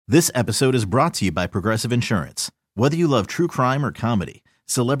This episode is brought to you by Progressive Insurance. Whether you love true crime or comedy,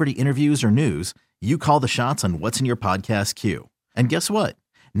 celebrity interviews or news, you call the shots on what's in your podcast queue. And guess what?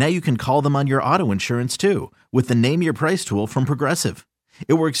 Now you can call them on your auto insurance too with the Name Your Price tool from Progressive.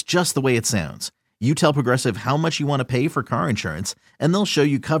 It works just the way it sounds. You tell Progressive how much you want to pay for car insurance, and they'll show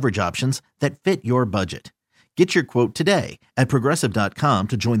you coverage options that fit your budget. Get your quote today at Progressive.com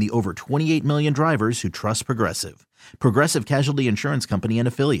to join the over 28 million drivers who trust Progressive. Progressive Casualty Insurance Company and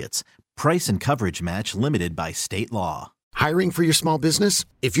Affiliates. Price and coverage match limited by state law. Hiring for your small business?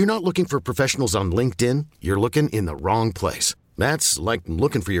 If you're not looking for professionals on LinkedIn, you're looking in the wrong place. That's like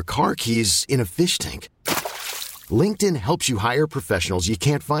looking for your car keys in a fish tank. LinkedIn helps you hire professionals you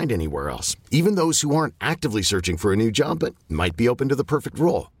can't find anywhere else, even those who aren't actively searching for a new job but might be open to the perfect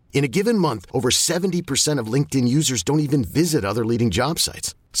role. In a given month, over 70% of LinkedIn users don't even visit other leading job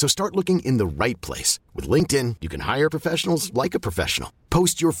sites. So start looking in the right place. With LinkedIn, you can hire professionals like a professional.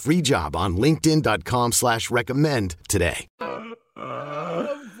 Post your free job on linkedin.com/recommend today. What?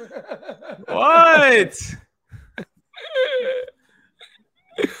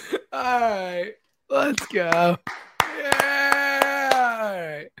 All right, let's go. Yeah. All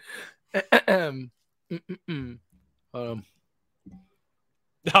right.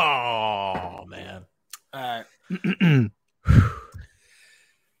 Oh, man. All right.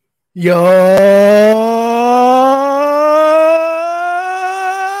 Yo.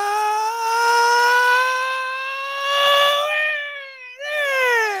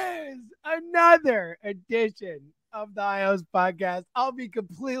 Another edition of the IOS podcast. I'll be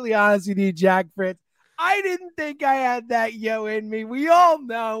completely honest with you, Jack Fritz. I didn't think I had that yo in me. We all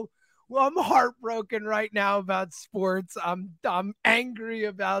know. Well, I'm heartbroken right now about sports. I'm angry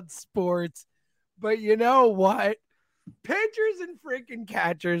about sports. But you know what? Pitchers and freaking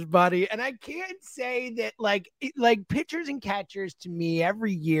catchers, buddy. And I can't say that like pitchers and catchers to me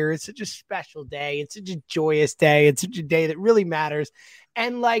every year is such a special day. It's such a joyous day. It's such a day that really matters.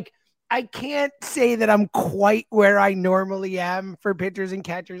 And like, I can't say that I'm quite where I normally am for pitchers and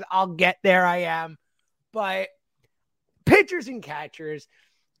catchers. I'll get there. I am. But pitchers and catchers,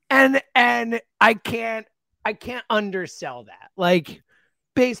 and I can't undersell that. Like,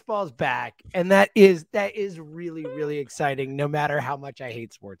 baseball's back, and that is really, really exciting, no matter how much I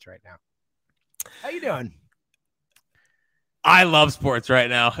hate sports right now. How you doing? I love sports right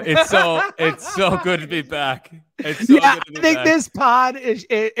now. It's so good to be back. It's so good to be I think back. this pod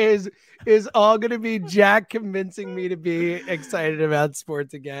is all going to be Jack convincing me to be excited about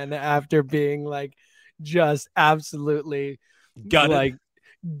sports again after being like just absolutely Gutted.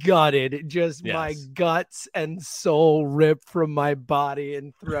 Gutted. Just Yes. my guts and soul ripped from my body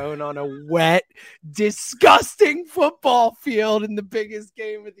and thrown on a wet, disgusting football field in the biggest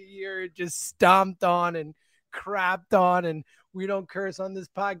game of the year. Just stomped on and crapped on, and we don't curse on this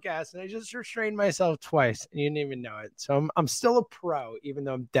podcast, and I just restrained myself twice and you didn't even know it. So I'm still a pro, even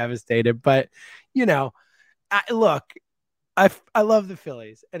though I'm devastated. But you know, I love the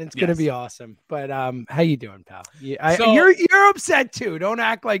Phillies, and it's gonna be awesome. But how you doing, pal? You're upset too. Don't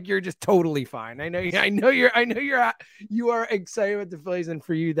act like you're just totally fine. I know you are excited with the Phillies, and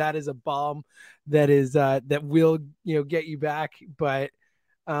for you that is a bomb that will get you back. But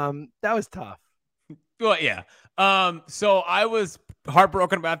that was tough. Well, yeah. So I was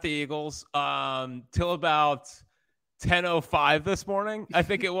heartbroken about the Eagles till about 10:05 this morning. I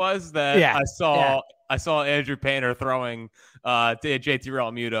think it was that I saw Andrew Painter throwing to JT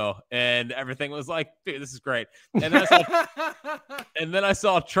Realmuto, and everything was like, dude, this is great. And then I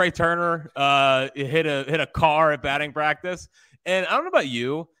saw Trey Turner hit a car at batting practice. And I don't know about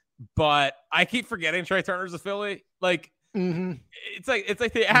you, but I keep forgetting Trey Turner's a Philly. Like, it's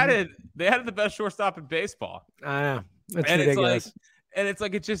like they added the best shortstop in baseball. I know. It's and ridiculous.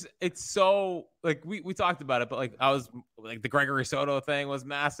 It's so like we talked about it, but like I was like the Gregory Soto thing was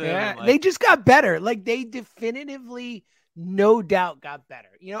massive. Yeah, and they just got better. Like they definitively, no doubt, got better.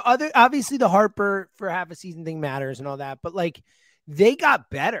 Obviously the Harper for half a season thing matters and all that, but like they got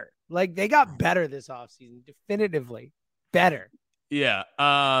better. Like they got better this offseason, definitively better. Yeah.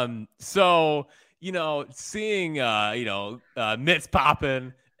 So seeing mitts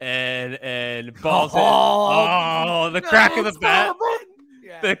popping and balls in. The crack of the bat.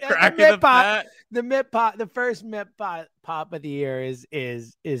 Yeah. The crack of the bat. The mitt pop, the first mitt pop of the year is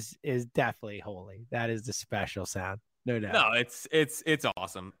definitely holy. That is the special sound. No doubt. No, it's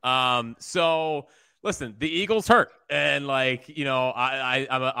awesome. So listen, the Eagles hurt. And I'm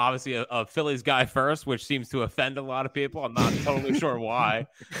obviously a Phillies guy first, which seems to offend a lot of people. I'm not totally sure why.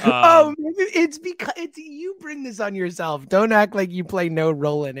 It's because you bring this on yourself. Don't act like you play no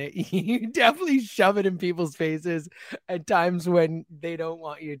role in it. You definitely shove it in people's faces at times when they don't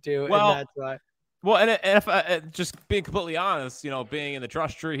want you to. Well, and that's why. Well, and if just being completely honest, being in the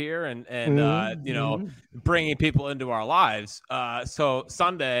trust tree here and bringing people into our lives. So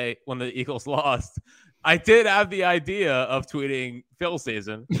Sunday when the Eagles lost, I did have the idea of tweeting Phil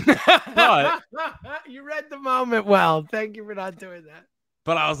season, but you read the moment well. Thank you for not doing that.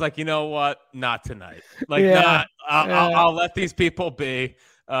 But I was like, you know what? Not tonight. I'll let these people be.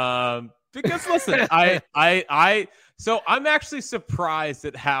 Because listen, So I'm actually surprised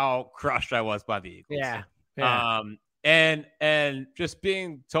at how crushed I was by the Eagles. Yeah. And just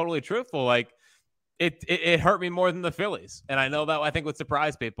being totally truthful, like it hurt me more than the Phillies. And I know that I think would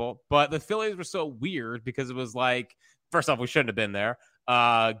surprise people, but the Phillies were so weird because it was like, first off, we shouldn't have been there.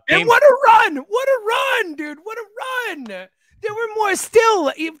 And what a run! What a run, dude! What a run! There were more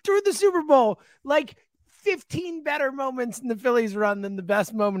still through the Super Bowl, like 15 better moments in the Phillies run than the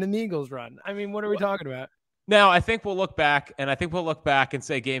best moment in the Eagles run. I mean, what are we talking about? Now, I think we'll look back and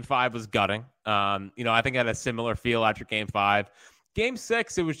say Game 5 was gutting. I think I had a similar feel after Game 5. Game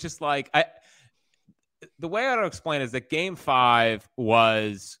 6, it was just like the way I would explain it is that Game 5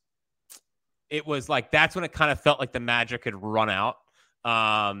 was like that's when it kind of felt like the magic had run out.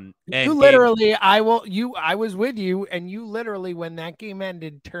 And you literally, I was with you, and you literally, when that game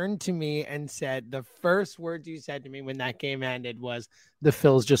ended, turned to me and said the first words you said to me when that game ended was, "The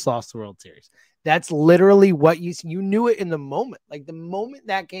Phils just lost the World Series." That's literally what you knew it in the moment. Like the moment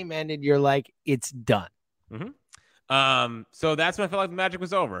that game ended, you're like, it's done. Mm-hmm. So that's when I felt like the magic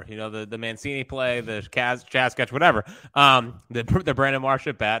was over. The Mancini play, the jazz catch, whatever. The Brandon Marsh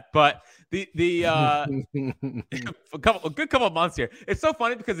at bat, but a good couple of months here. It's so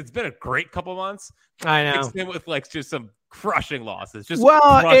funny because it's been a great couple of months. I know. It's been with just some crushing losses.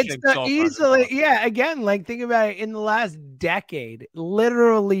 Easily. Yeah. Again, think about it. In the last decade,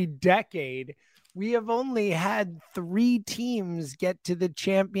 literally decade, we have only had 3 teams get to the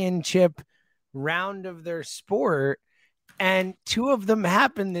championship round of their sport, and 2 of them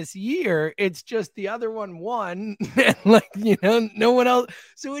happened this year. It's just the other one won, and no one else.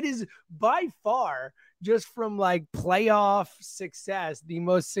 So it is by far, just from playoff success, the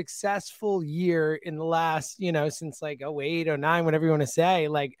most successful year in the last, since 08, 09, whatever you want to say,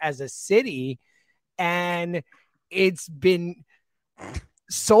 as a city. And it's been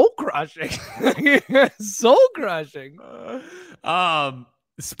soul crushing.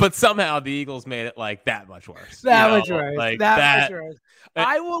 But somehow the Eagles made it that much worse. Much worse.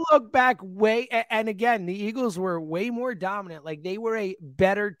 I will look back and again, the Eagles were way more dominant. They were a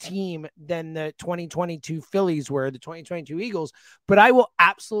better team than the 2022 Phillies were, the 2022 Eagles. But I will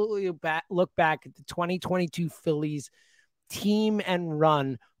absolutely look back at the 2022 Phillies team and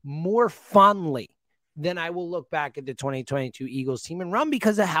run more fondly than I will look back at the 2022 Eagles team and run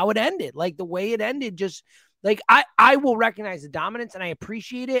because of how it ended. The way it ended, just I will recognize the dominance and I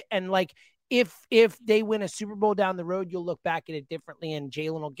appreciate it. And if they win a Super Bowl down the road, you'll look back at it differently and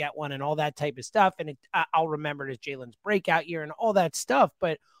Jalen will get one and all that type of stuff. And I'll remember it as Jalen's breakout year and all that stuff.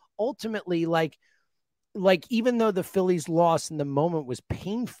 But ultimately, even though the Phillies loss in the moment was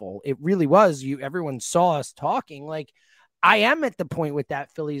painful, it really was. Everyone saw us talking. I am at the point with that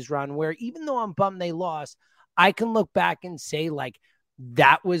Phillies run where even though I'm bummed they lost, I can look back and say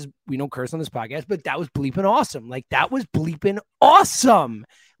that was, we don't curse on this podcast, but that was bleeping awesome. That was bleeping awesome.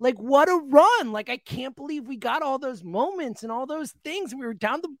 What a run. I can't believe we got all those moments and all those things. We were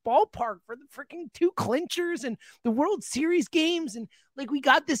down the ballpark for the freaking 2 clinchers and the World Series games. And we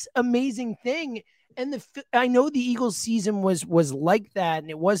got this amazing thing. And I know the Eagles season was like that.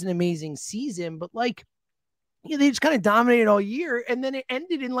 And it was an amazing season, but they just kind of dominated all year. And then it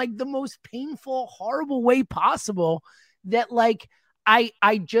ended in the most painful, horrible way possible that I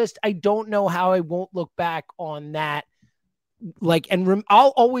don't know how I won't look back on that.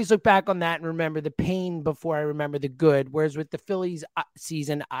 I'll always look back on that and remember the pain before I remember the good. Whereas with the Phillies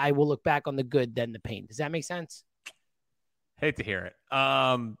season, I will look back on the good, then the pain. Does that make sense? Hate to hear it.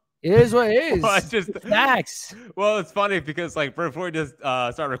 It is what it is. Well, it's just facts. Well, it's funny because before we just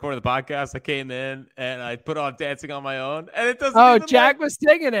started recording the podcast, I came in and I put on Dancing on My Own, and it doesn't. Oh, Jack was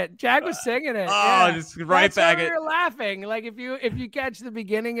singing it. Jack singing it. Yeah. Just right. That's back. We were laughing. If you catch the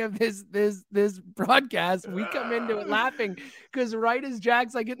beginning of this broadcast, we come into it laughing because right as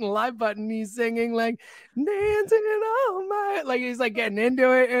Jack's hitting the live button, he's singing "Dancing on My," he's getting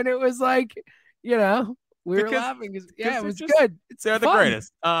into it, and it was we were laughing. It was good. They're the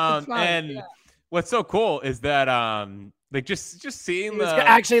greatest. what's so cool is that like just seeing the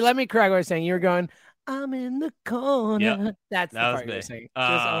actually, let me correct what I was saying. You were going, I'm in the corner. Yep. That's the part you were saying. Just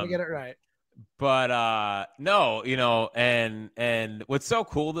I want to get it right. But no, and what's so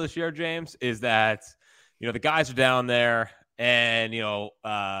cool this year, James, is that the guys are down there, and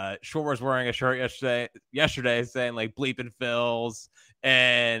Schwarber's wearing a shirt yesterday saying like bleeping Phils,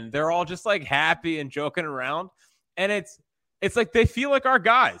 and they're all just like happy and joking around, and it's like they feel like our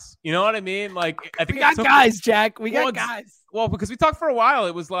guys. You know what I mean? Like I think we got guys, Jack. We got guys. Well, because we talked for a while,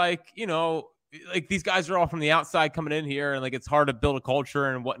 it was like like these guys are all from the outside coming in here, and like it's hard to build a culture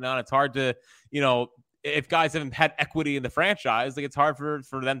and whatnot. It's hard to, if guys haven't had equity in the franchise, like it's hard for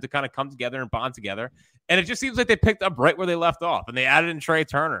them to kind of come together and bond together. And it just seems like they picked up right where they left off, and they added in Trey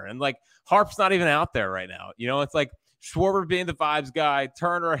Turner, and like Harp's not even out there right now. It's like Schwarber being the vibes guy,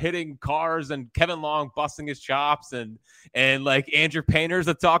 Turner hitting cars, and Kevin Long busting his chops, and like Andrew Painter's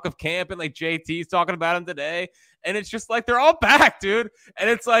the talk of camp, and like JT's talking about him today. And it's just like they're all back, dude. And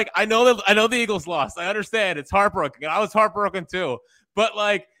it's like I know the Eagles lost. I understand. It's heartbroken. I was heartbroken too. But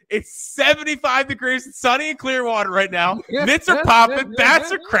like it's 75 degrees, it's sunny in Clearwater right now. Mitts are popping,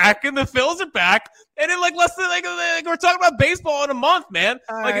 bats are cracking, the Phils are back. And in like less than like we're talking about baseball in a month, man.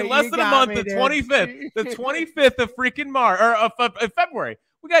 Like in less than a month, the 25th of freaking March or of February.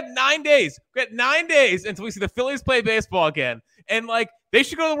 We got 9 days. We got 9 days until we see the Phillies play baseball again. And like they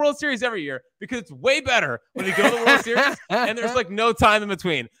should go to the World Series every year because it's way better when you go to the World Series and there's like no time in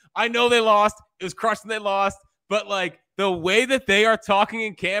between. I know they lost. It was crushing they lost. But like the way that they are talking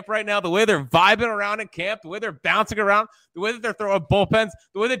in camp right now, the way they're vibing around in camp, the way they're bouncing around, the way that they're throwing bullpens,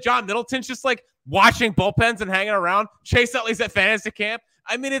 the way that John Middleton's just like watching bullpens and hanging around. Chase Utley's at fantasy camp.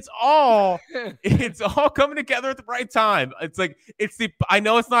 I mean, it's all coming together at the right time. It's like, I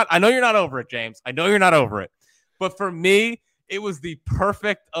know you're not over it, James. I know you're not over it. But for me, it was the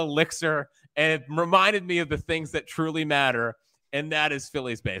perfect elixir, and it reminded me of the things that truly matter, and that is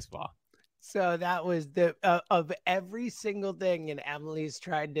Phillies baseball. So that was the of every single thing, and Emily's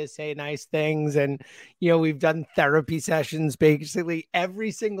tried to say nice things, and we've done therapy sessions basically every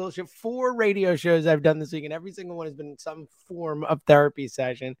single show. 4 radio shows I've done this week, and every single one has been some form of therapy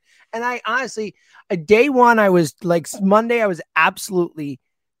session. And I honestly, day one, I was like Monday, I was absolutely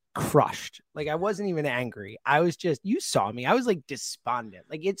crushed. Like I wasn't even angry. I was just, you saw me. I was like despondent.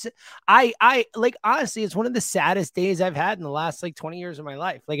 Like I like, honestly, it's one of the saddest days I've had in the last like 20 years of my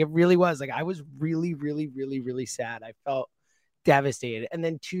life. Like it really was. Like I was really, really, really, really sad. I felt devastated. And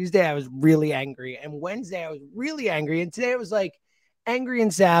then Tuesday I was really angry. And Wednesday I was really angry. And today it was like angry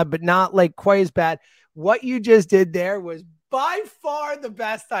and sad, but not like quite as bad. What you just did there was by far the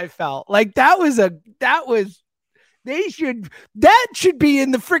best I felt. Like that should be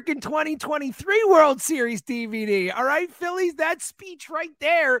in the freaking 2023 World Series DVD. All right, Phillies, that speech right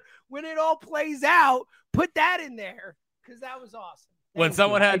there, when it all plays out, put that in there because that was awesome.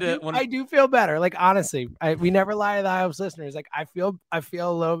 I do feel better. Like, honestly, we never lie to the Iowa listeners. Like, I feel a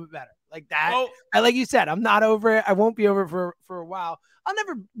little bit better. Like that. Oh. Like you said, I'm not over it. I won't be over it for a while. I'll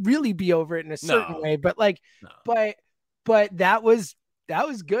never really be over it in a certain way, but but that was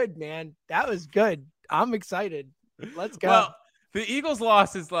good, man. That was good. I'm excited. Let's go. Well, the Eagles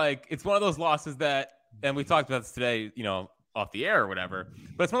loss is like, it's one of those losses that, and we talked about this today, off the air or whatever,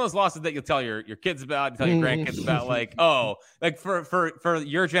 but it's one of those losses that you'll tell your kids about, you tell your grandkids about, like, oh, like for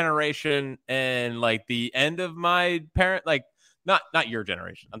your generation and like the end of my parent, like not your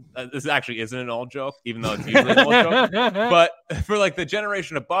generation. This actually isn't an old joke, even though it's usually an old joke. But for like the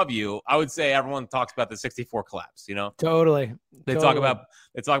generation above you, I would say everyone talks about the 64 collapse. Totally. They talk about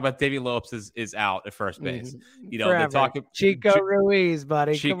Davey Lopes is out at first base. They talk about Chico Ruiz,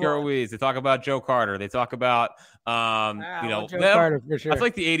 buddy. Chico Ruiz. They talk about Joe Carter. They talk about Joe Carter for sure. I feel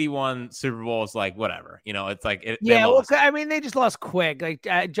like the 81 Super Bowl is like whatever. It's like they just lost quick. Like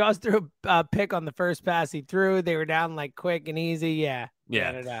Jaws threw a pick on the first pass he threw. They were down like quick and easy. Yeah.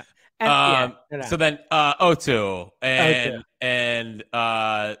 So then 02 and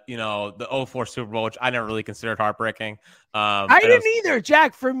the 04 Super Bowl, which I never really considered heartbreaking. I didn't either,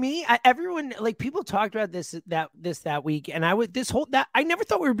 Jack. For me, everyone, like, people talked about that week, and I never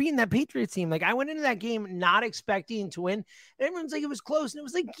thought we were beating that Patriots team. Like, I went into that game not expecting to win, and everyone's like, it was close, and it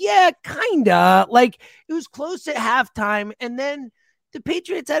was like, yeah, kinda. Like, it was close at halftime, and then the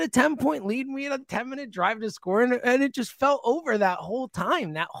Patriots had a 10-point lead, and we had a 10-minute drive to score, and it just felt over that whole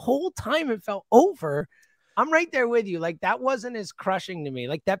time. That whole time it felt over. I'm right there with you. Like, that wasn't as crushing to me.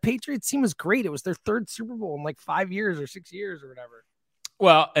 Like, that Patriots team was great. It was their 3rd Super Bowl in like 5 years or 6 years or whatever.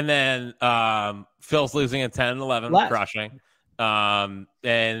 Well, and then Phil's losing at 10-11, crushing. And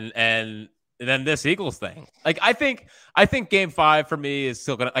than this Eagles thing. Like, I think Game 5 for me is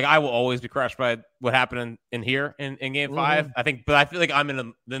still gonna, like, I will always be crushed by what happened in here in Game 5. But I feel like I'm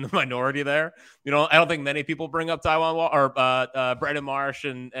in the minority there. You know, I don't think many people bring up Taiwan or Brandon Marsh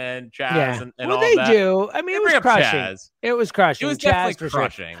and Chaz and well, all they that. do. I mean, it was crushing. Chaz. It was crushing. It was Chaz definitely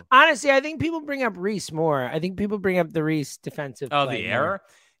crushing. Sure. Honestly, I think people bring up Reese more. I think people bring up the Reese defensive. Oh, play the more. error.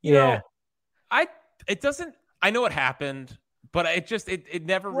 You know, it doesn't. I know it happened. But it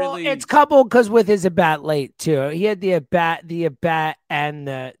never really. It's coupled because with his at bat late too. He had the at bat, and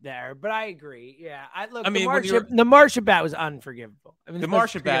the error. But I agree. Yeah, the Marsh at bat was unforgivable. I mean, the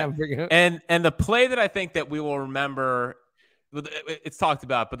Marsh at bat, and the play that I think that we will remember, it's talked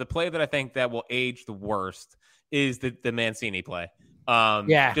about, but the play that I think that will age the worst is the Mancini play.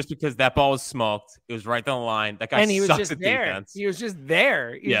 Just because that ball was smoked, it was right down the line. That guy sucks at defense. He was just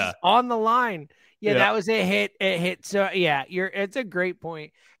there. He was just on the line. Yeah, that was a hit. It hit. So yeah, it's a great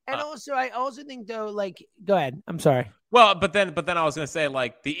point. And I also think though, like, go ahead. I'm sorry. Well, but then I was gonna say,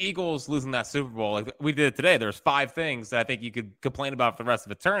 like, the Eagles losing that Super Bowl, like we did it today. There's 5 things that I think you could complain about for the rest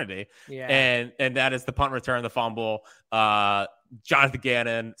of eternity. Yeah. And that is the punt return, the fumble, Jonathan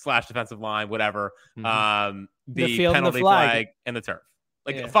Gannon / defensive line, whatever. Mm-hmm. The penalty flag and the turf.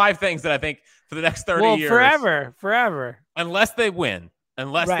 Like 5 things that I think for the next 30 years. Forever. Unless they win.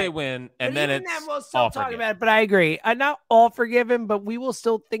 They win, and then we'll still talk about it. But I agree. I'm not all forgiven, but we will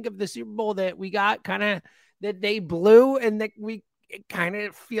still think of the Super Bowl that we got kind of that they blew, and that we kind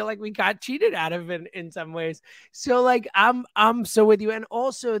of feel like we got cheated out of in some ways. So like I'm so with you, and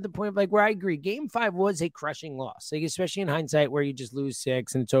also the point of like where I agree. Game 5 was a crushing loss, like especially in hindsight where you just lose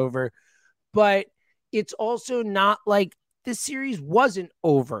 6 and it's over. But it's also not like this series wasn't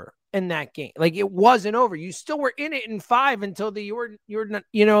over. In that game, like it wasn't over. You still were in it in 5 until you're not,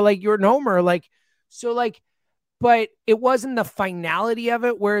 like you're an homer, like so, like, but it wasn't the finality of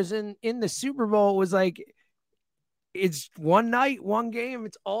it. Whereas in the Super Bowl, it was like it's one night, one game,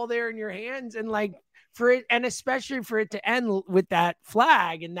 it's all there in your hands, and like for it, and especially for it to end with that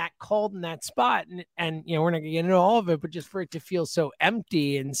flag and that called in that spot, and we're not gonna get into all of it, but just for it to feel so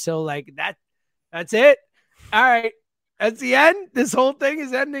empty and so like that's it. All right. That's the end. This whole thing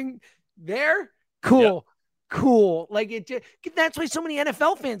is ending there. Cool. Like that's why so many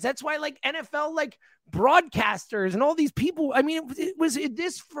NFL fans, that's why like NFL, like broadcasters and all these people. I mean, it was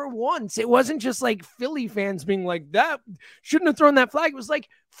this for once. It wasn't just like Philly fans being like, that shouldn't have thrown that flag. It was like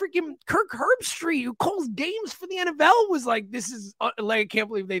freaking Kirk Herbstreit, who calls games for the NFL, was like, this is like, I can't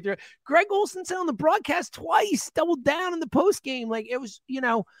believe they threw it. Greg Olsen said on the broadcast twice, doubled down in the post game. Like it was,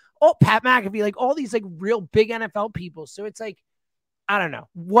 Pat McAfee, like all these like real big NFL people. So it's like, I don't know,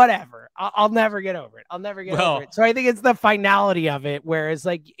 whatever. I'll never get over it. Over it. So I think it's the finality of it. Whereas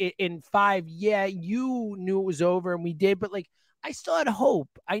like in 5, you knew it was over and we did, but like, I still had hope.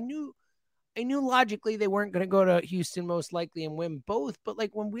 I knew logically they weren't going to go to Houston most likely and win both. But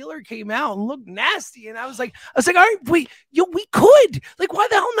like when Wheeler came out and looked nasty, and I was like, all right, we could. Like, why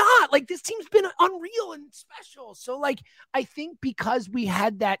the hell not? Like this team's been unreal and special. So like, I think because we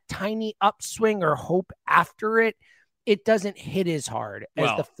had that tiny upswing or hope after it, it doesn't hit as hard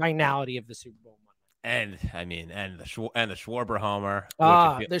as the finality of the Super Bowl. And I mean, and the Schwarber homer.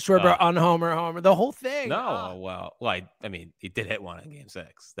 The Schwarber homer, the whole thing. No, I mean, he did hit one in Game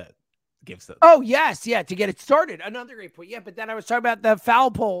 6 that gives the. Oh yes, to get it started. Another great point. Yeah, but then I was talking about the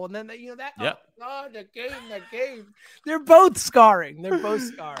foul pole, and then that. Yeah. Oh, the game. They're both scarring.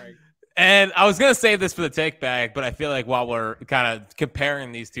 And I was gonna save this for the take back, but I feel like while we're kind of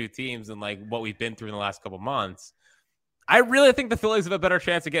comparing these two teams and like what we've been through in the last couple months, I really think the Phillies have a better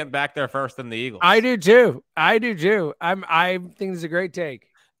chance of getting back there first than the Eagles. I do too. I think it's a great take.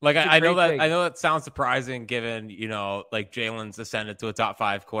 Like I know that sounds surprising given, like Jalen's ascended to a top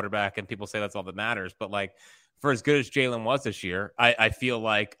 5 quarterback and people say that's all that matters. But like for as good as Jalen was this year, I feel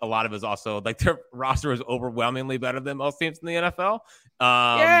like a lot of it is also like their roster is overwhelmingly better than most teams in the NFL.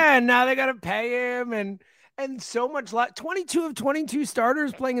 Now they got to pay him and so much. 22 of 22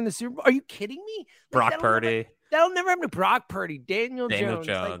 starters playing in the Super Bowl. Are you kidding me? Like, Brock Purdy. That'll never happen to Brock Purdy. Daniel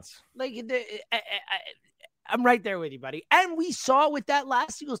Jones. I'm right there with you, buddy. And we saw with that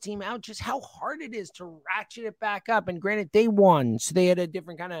last Eagles team out just how hard it is to ratchet it back up. And granted, they won, so they had a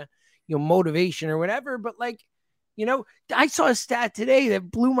different kind of motivation or whatever. But like, I saw a stat today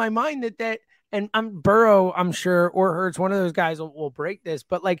that blew my mind that and Burrow, I'm sure, or Hurts, one of those guys will break this.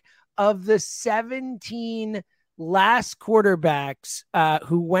 But like of the 17 last quarterbacks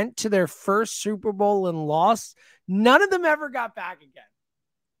who went to their first Super Bowl and lost, none of them ever got back again.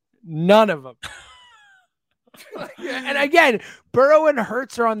 None of them. And again, Burrow and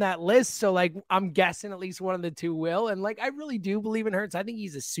Hurts are on that list. So like, I'm guessing at least one of the two will. And like, I really do believe in Hurts. I think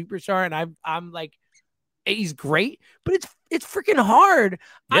he's a superstar, and I'm like, he's great, but it's freaking hard.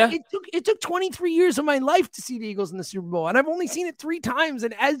 Yeah. It took 23 years of my life to see the Eagles in the Super Bowl, and I've only seen it 3 times.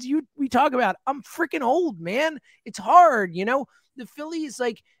 And as we talk about, I'm freaking old, man. It's hard, The Phillies,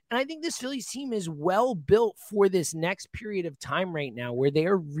 like, and I think this Phillies team is well built for this next period of time right now, where they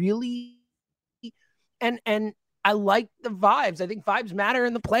are really, and I like the vibes. I think vibes matter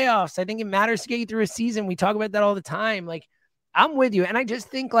in the playoffs. I think it matters to get you through a season. We talk about that all the time. Like, I'm with you. And I just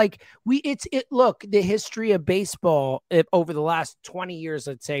think like look, the history of baseball over the last 20 years,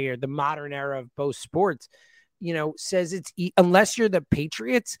 let's say, or the modern era of both sports, says it's, unless you're the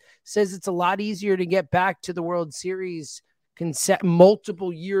Patriots, says it's a lot easier to get back to the World Series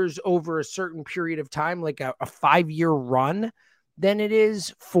multiple years over a certain period of time, like a 5-year run, than it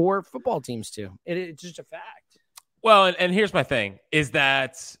is for football teams too. It's just a fact. Well, and here's my thing is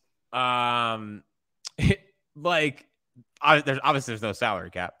that, there's no salary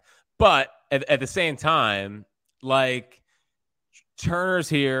cap, but at the same time, like, Turner's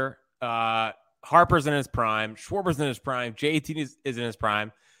here, Harper's in his prime, Schwarber's in his prime, JT is in his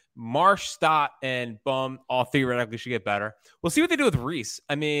prime, Marsh, Stott, and Bum all theoretically should get better. We'll see what they do with Reese.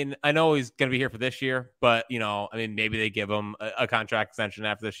 I mean, I know he's going to be here for this year, but, maybe they give him a contract extension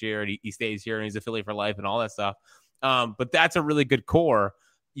after this year, and he stays here, and he's a Philly for life and all that stuff. But that's a really good core.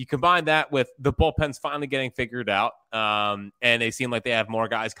 You combine that with the bullpen's finally getting figured out, and they seem like they have more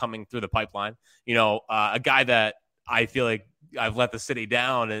guys coming through the pipeline. A guy that I feel like I've let the city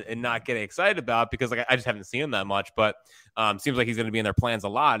down and not getting excited about because I just haven't seen him that much, but seems like he's going to be in their plans a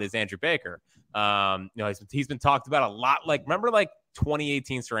lot is Andrew Baker. He's been talked about a lot. Like, remember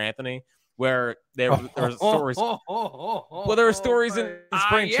 2018 Sir Anthony, where there were stories. Well, there were stories in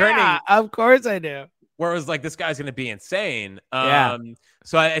spring training. Of course I do. Where it was like, this guy's going to be insane. Yeah.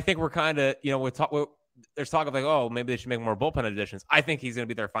 So I think we're kind of, there's talk of like, oh, maybe they should make more bullpen additions. I think he's going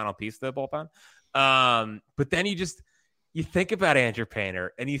to be their final piece to the bullpen. But then you think about Andrew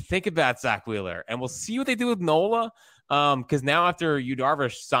Painter and you think about Zach Wheeler, and we'll see what they do with Nola. Because now after Yu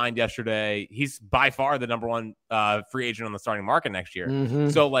Darvish signed yesterday, he's by far the number one free agent on the starting market next year. Mm-hmm.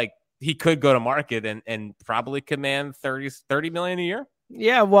 So like, he could go to market and probably command $30 million a year.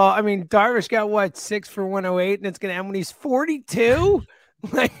 Yeah, well, I mean, Darvish got 6 for 108, and it's going to end when he's 42.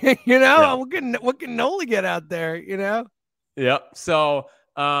 Like, Yeah. what can Nola get out there? Yep. So,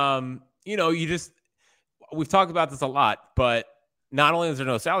 we've talked about this a lot, but not only is there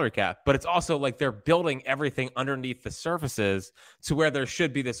no salary cap, but it's also like they're building everything underneath the surfaces to where there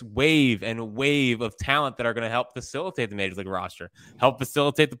should be this wave of talent that are going to help facilitate the major league roster, help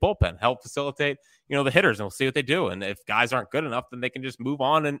facilitate the bullpen, help facilitate, the hitters, and we'll see what they do. And if guys aren't good enough, then they can just move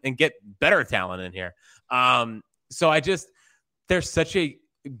on and get better talent in here. So there's such a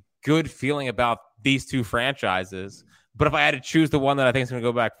good feeling about these two franchises. But if I had to choose the one that I think is going to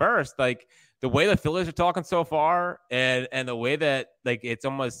go back first, like, the way the Phillies are talking so far and the way that, like, it's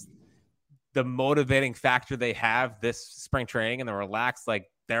almost the motivating factor they have this spring training and the relaxed, like,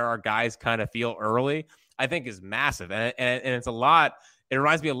 there are guys kind of feel early, I think is massive. And it's a lot. It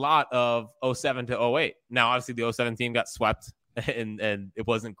reminds me a lot of 07 to 08. Now, obviously the 07 team got swept and it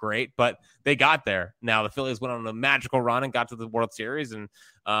wasn't great, but they got there. Now the Phillies went on a magical run and got to the World Series. And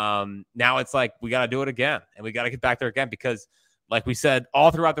now it's like, we got to do it again. And we got to get back there again because, like we said,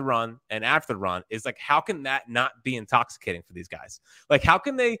 all throughout the run and after the run is like, how can that not be intoxicating for these guys? Like, how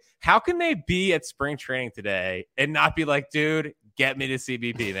can they be at spring training today and not be like, dude, get me to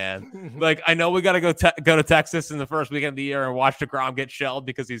CBP, man? Like, I know we got to go to Texas in the first weekend of the year and watch DeGrom get shelled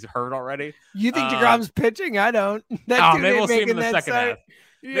because he's hurt already. You think DeGrom's pitching? I don't. Maybe we'll see him in the second half.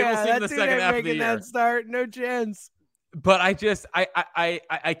 Maybe we'll see him in the second half of the year. That start, no chance. But I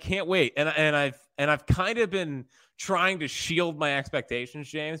can't wait, and I've kind of been trying to shield my expectations,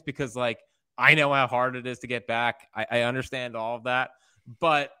 James, because, like, I know how hard it is to get back. I understand all of that,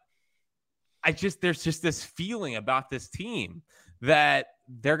 but there's just this feeling about this team that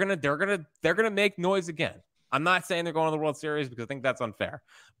they're gonna make noise again. I'm not saying they're going to the World Series because I think that's unfair,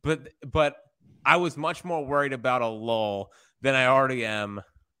 but I was much more worried about a lull than I already am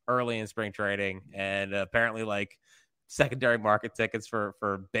early in spring training, and apparently, like, secondary market tickets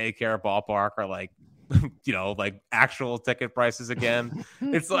for Baycare Ballpark are like, like actual ticket prices again.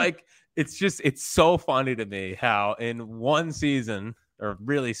 It's like, it's so funny to me how in one season, or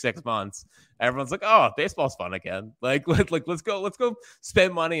really 6 months, everyone's like, oh, baseball's fun again. Like let's go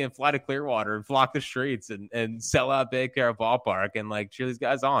spend money and fly to Clearwater and flock the streets and sell out Baycare Ballpark and, like, cheer these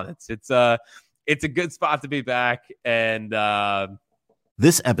guys on. It's a good spot to be back. And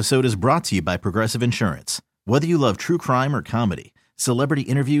this episode is brought to you by Progressive Insurance. Whether you love true crime or comedy, celebrity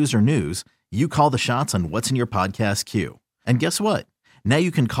interviews or news, you call the shots on what's in your podcast queue. And guess what? Now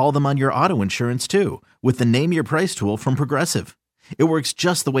you can call them on your auto insurance too with the Name Your Price tool from Progressive. It works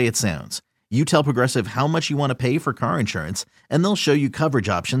just the way it sounds. You tell Progressive how much you want to pay for car insurance, and they'll show you coverage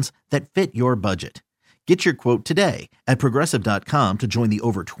options that fit your budget. Get your quote today at Progressive.com to join the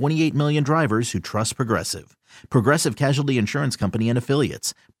over 28 million drivers who trust Progressive. Progressive Casualty Insurance Company and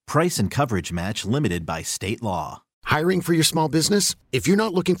Affiliates. Price and coverage match limited by state law. Hiring for your small business? If you're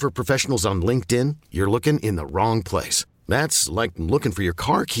not looking for professionals on LinkedIn, you're looking in the wrong place. That's like looking for your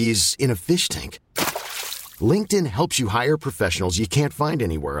car keys in a fish tank. LinkedIn helps you hire professionals you can't find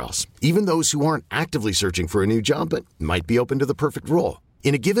anywhere else, even those who aren't actively searching for a new job but might be open to the perfect role.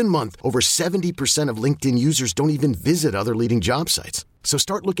 In a given month, over 70% of LinkedIn users don't even visit other leading job sites. So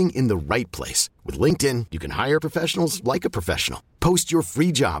start looking in the right place. With LinkedIn, you can hire professionals like a professional. Post your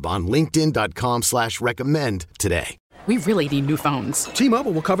free job on linkedin.com/recommend today. We really need new phones.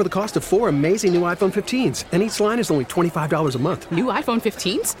 T-Mobile will cover the cost of 4 amazing new iPhone 15s, and each line is only $25 a month. New iPhone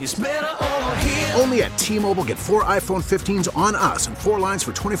 15s? It's better over here. Only at T-Mobile, get 4 iPhone 15s on us and 4 lines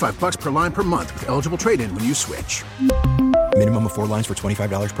for $25 per line per month with eligible trade-in when you switch. Minimum of 4 lines for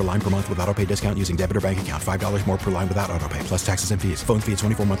 $25 per line per month with autopay discount using debit or bank account. $5 more per line without autopay, plus taxes and fees. Phone fee at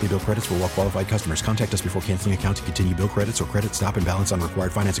 24 monthly bill credits for well-qualified customers. Contact us before canceling account to continue bill credits or credit stop and balance on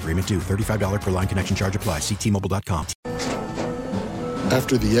required finance agreement due. $35 per line connection charge applies. See T-Mobile.com.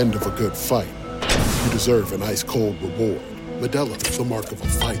 After the end of a good fight, you deserve an ice-cold reward. Modelo, the mark of a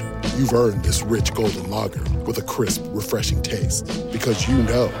fighter. You've earned this rich golden lager with a crisp, refreshing taste. Because you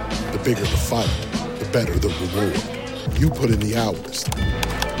know, the bigger the fight, the better the reward. You put in the hours,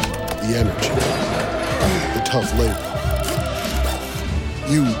 the energy, the tough labor.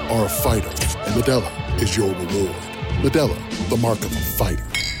 You are a fighter, and Modelo is your reward. Modelo, the mark of a fighter.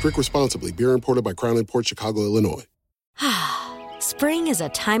 Drink responsibly. Beer imported by Crown Imports, Chicago, Illinois. Spring is a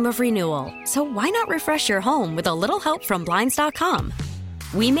time of renewal, so why not refresh your home with a little help from Blinds.com?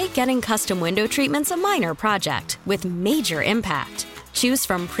 We make getting custom window treatments a minor project with major impact. Choose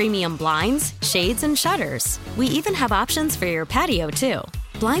from premium blinds, shades, and shutters. We even have options for your patio, too.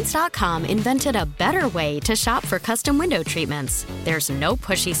 Blinds.com invented a better way to shop for custom window treatments. There's no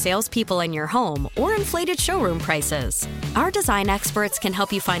pushy salespeople in your home or inflated showroom prices. Our design experts can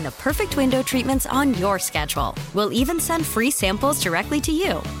help you find the perfect window treatments on your schedule. We'll even send free samples directly to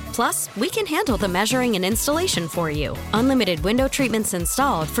you. Plus, we can handle the measuring and installation for you. Unlimited window treatments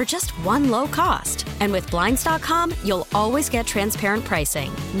installed for just one low cost. And with Blinds.com, you'll always get transparent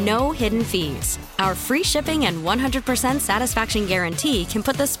pricing. No hidden fees. Our free shipping and 100% satisfaction guarantee can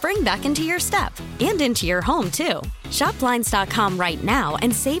put the spring back into your step and into your home, too. Shop Blinds.com right now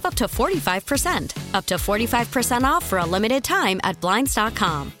and save up to 45%. Up to 45% off for a limited time at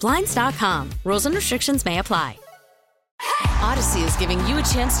Blinds.com. Blinds.com. Rules and restrictions may apply. Odyssey is giving you a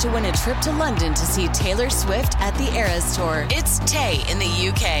chance to win a trip to London to see Taylor Swift at the Eras Tour. It's Tay in the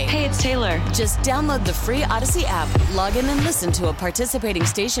UK. Hey, it's Taylor. Just download the free Odyssey app, log in and listen to a participating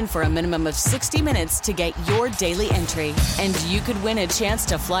station for a minimum of 60 minutes to get your daily entry. And you could win a chance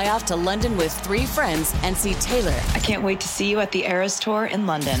to fly off to London with 3 friends and see Taylor. I can't wait to see you at the Eras Tour in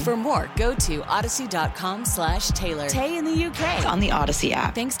London. For more, go to odyssey.com/Taylor. Tay in the UK. It's on the Odyssey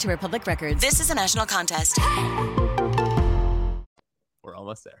app. Thanks to Republic Records. This is a national contest. We're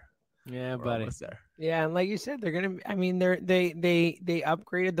almost there. Yeah, We're buddy. almost there. Yeah, and like you said, they're gonna. I mean, they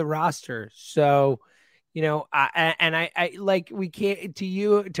upgraded the roster, so you know. I like we can't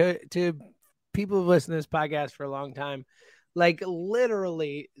to people who've listened to this podcast for a long time. Like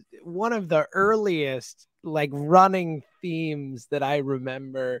literally, one of the earliest like running themes that I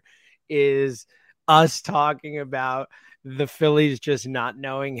remember is us talking about the Phillies just not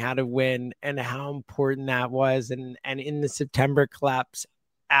knowing how to win and how important that was. And in the September collapse,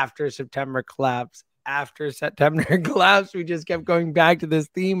 after September collapse, we just kept going back to this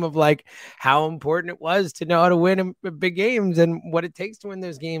theme of like how important it was to know how to win big games and what it takes to win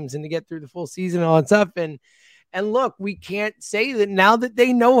those games and to get through the full season and all that stuff. And look, we can't say that now that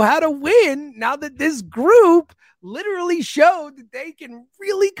they know how to win, now that this group literally showed that they can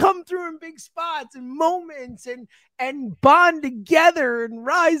really come through in big spots and moments and bond together and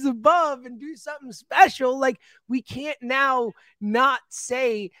rise above and do something special. Like we can't now not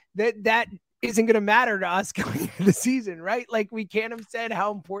say that isn't going to matter to us going into the season, right? Like we can't have said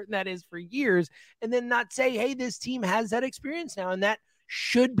how important that is for years and then not say, hey, this team has that experience now and that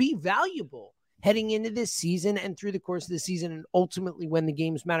should be valuable heading into this season and through the course of the season and ultimately when the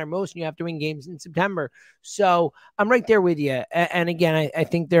games matter most and you have to win games in September. So I'm right there with you. And again, I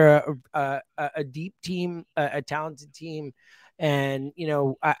think they're a deep team, a talented team. And,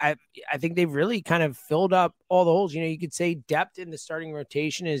 I think they've really kind of filled up all the holes. You could say depth in the starting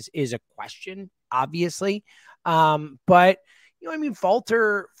rotation is a question, obviously. But,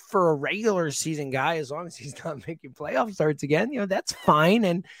 Falter for a regular season guy, as long as he's not making playoff starts again, that's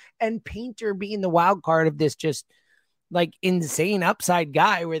fine. And Painter being the wild card of this just like insane upside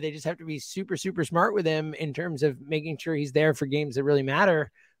guy where they just have to be super, super smart with him in terms of making sure he's there for games that really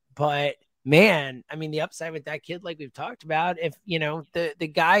matter. But man, the upside with that kid, like we've talked about, if,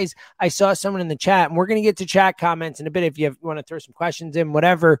 the guys, I saw someone in the chat, and we're going to get to chat comments in a bit. If you want to throw some questions in,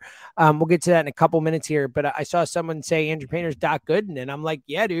 whatever, we'll get to that in a couple minutes here. But I saw someone say Andrew Painter's Doc Gooden, and I'm like,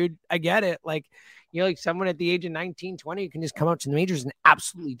 yeah, dude, I get it. Like, like someone at the age of 19, 20 who can just come up to the majors and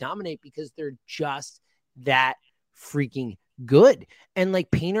absolutely dominate because they're just that freaking good. And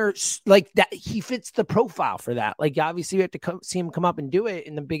like Painter, like that, he fits the profile for that. Like, obviously you have to see him come up and do it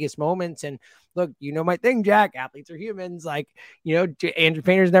in the biggest moments. And look, my thing, Jack, athletes are humans. Like, Andrew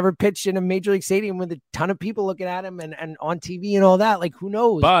Painter's never pitched in a major league stadium with a ton of people looking at him and on TV and all that. Like, who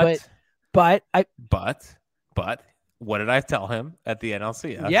knows? But what did I tell him at the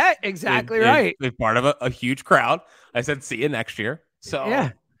NLCS? Yeah, exactly right. He's part of a huge crowd. I said, see you next year. So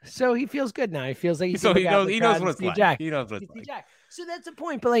yeah. So he feels good now. He feels like he knows what it's like. Jack. He knows what it's like. Jack. So that's the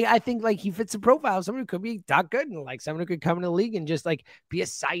point. But like, I think like he fits the profile of someone who could be Doc Gooden, like someone who could come in the league and just like be a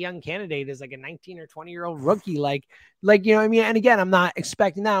Cy Young candidate as like a 19 or 20-year-old rookie. Like, you know what I mean? And again, I'm not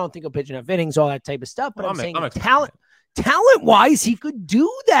expecting that. I don't think he'll pitch enough innings, all that type of stuff. But I'm saying talent wise, he could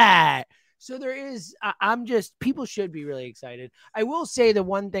do that. So there is, people should be really excited. I will say the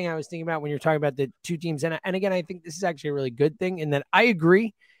one thing I was thinking about when you're talking about the two teams, and again, I think this is actually a really good thing in that I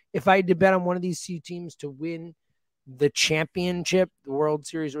agree. If I had to bet on one of these two teams to win the championship, the World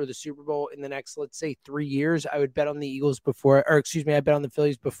Series or the Super Bowl in the next, let's say 3 years, I would bet on the Eagles I bet on the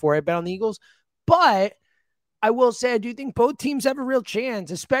Phillies before I bet on the Eagles. But I will say, I do think both teams have a real chance,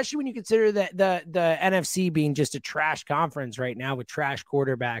 especially when you consider that the NFC being just a trash conference right now with trash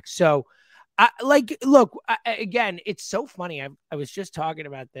quarterbacks. So again, it's so funny. I was just talking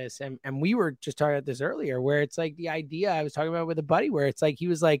about this and we were just talking about this earlier where it's like the idea I was talking about with a buddy where it's like, he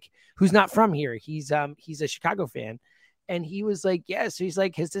was like, who's not from here. He's a Chicago fan. And he was like, yeah. So he's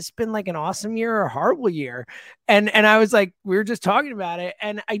like, has this been like an awesome year or a horrible year? And I was like, we were just talking about it.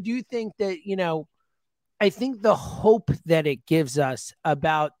 And I do think that, I think the hope that it gives us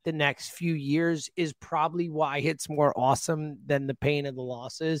about the next few years is probably why it's more awesome than the pain of the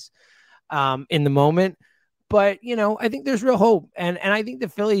losses. In the moment, but I think there's real hope, and I think the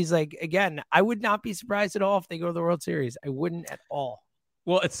Phillies, like, again, I would not be surprised at all if they go to the World Series. I wouldn't at all.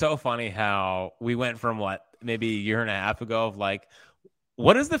 Well, it's so funny how we went from maybe a year and a half ago of like,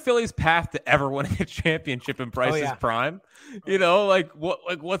 what is the Phillies' path to ever winning a championship in Price's prime?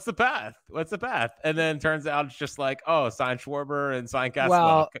 What's the path? What's the path? And then turns out it's just like, sign Schwarber and sign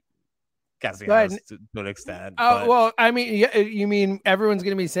Castellanos. Castellanos to an extent. Well, I mean, you mean everyone's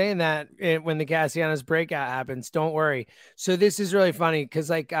going to be saying that when the Castellanos breakout happens. Don't worry. So this is really funny because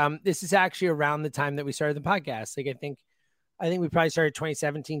this is actually around the time that we started the podcast. Like, I think we probably started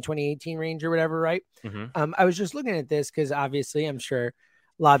 2017, 2018 range or whatever, right? Mm-hmm. I was just looking at this because obviously I'm sure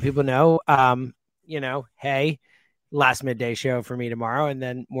a lot of people know, hey, last midday show for me tomorrow, and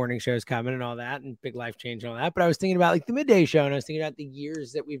then morning shows coming and all that, and big life change and all that. But I was thinking about like the midday show, and I was thinking about the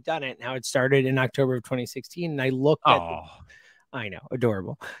years that we've done it and how it started in October of 2016. And I looked at, I know,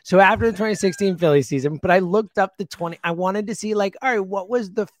 adorable. So after the 2016 Philly season, but I looked up I wanted to see like, all right, what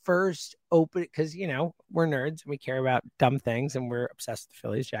was the first open? Because we're nerds and we care about dumb things, and we're obsessed with the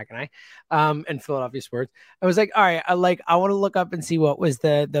Phillies, Jack and I, and Philadelphia sports. I was like, all right, I want to look up and see what was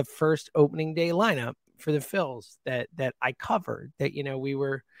the first opening day lineup for the Phils that I covered, that we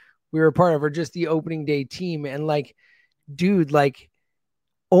were a part of, or just the opening day team. And like, dude, like,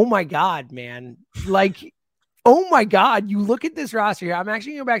 oh my God, man, like, oh my God, you look at this roster here. I'm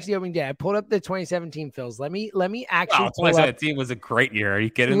actually going to go back to the opening day. I pulled up the 2017 Phils. Let me actually. 2017 was a great year. Are you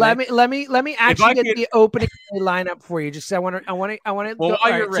kidding? Let me actually get the opening lineup for you. Just I want to. Well,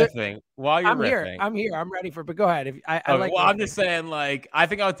 while you're riffing, I'm here. I'm ready for. But go ahead. I'm just saying, like, I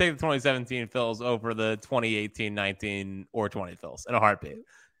think I would take the 2017 Phils over the 2018, 19, or 20 Phils in a heartbeat.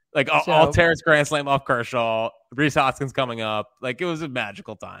 Like, all Terrence Grand Slam off Kershaw, Rhys Hoskins coming up. Like, it was a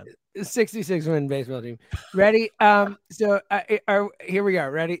magical time. 66 win baseball team. Ready? Here we go.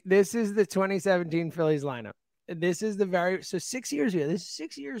 Ready? This is the 2017 Phillies lineup. This is 6 years ago. This is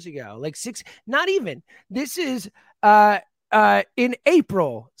 6 years ago. Like not even. This is in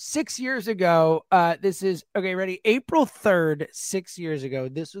April, 6 years ago. This is okay. Ready? April 3rd, 6 years ago.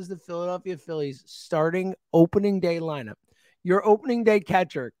 This was the Philadelphia Phillies starting opening day lineup. Your opening day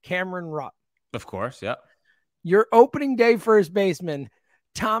catcher, Cameron Rupp. Of course, yeah. Your opening day first baseman,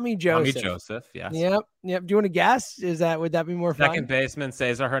 Tommy Joseph. Tommy Joseph, yes. Yep. Do you want to guess? Would that be more fun? Second baseman,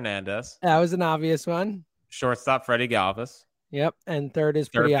 Cesar Hernandez. That was an obvious one. Shortstop, Freddie Galvis. Yep. And third is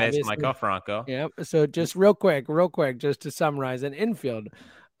pretty obvious. Maikel Franco. Yep. So just real quick, just to summarize, an infield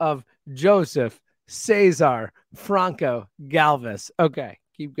of Joseph, Cesar, Franco, Galvis. Okay,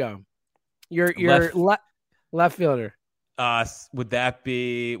 keep going. Your left fielder. Was that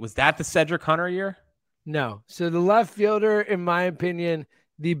the Cedric Hunter year? No. So the left fielder, in my opinion,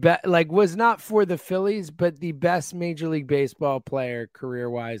 was not for the Phillies, but the best Major League Baseball player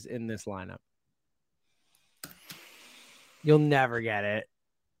career-wise in this lineup. You'll never get it.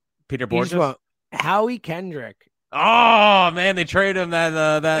 Peter Borges? Howie Kendrick. Oh man, they traded him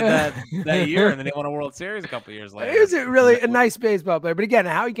that year, and then he won a World Series a couple years later. He was really a nice baseball player, but again,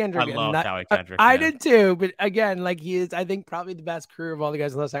 Howie Kendrick. I love Howie Kendrick. I did too, but again, he is, I think, probably the best career of all the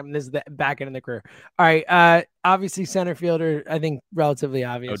guys last time. This is the back end of the career. All right, obviously center fielder. I think relatively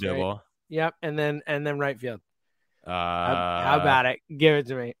obvious. Right? Yep, and then right field. How about it? Give it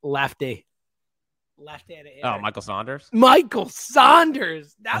to me, lefty. Left-handed hitter. Oh, Michael Saunders. Michael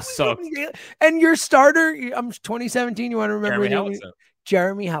Saunders. That's so. And your starter, 2017. You want to remember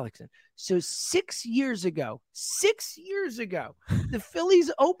Jeremy Hellickson. So 6 years ago, the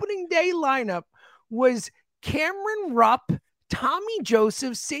Phillies' opening day lineup was Cameron Rupp, Tommy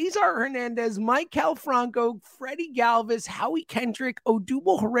Joseph, Cesar Hernandez, Maikel Franco, Freddie Galvis, Howie Kendrick,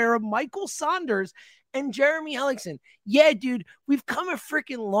 Odubel Herrera, Michael Saunders, and Jeremy Hellickson. Yeah, dude, we've come a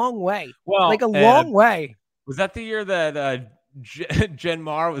freaking long way. Well, long way. Was that the year that Jen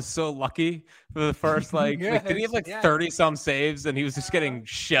Mar was so lucky for the first did he have 30 some saves and he was just getting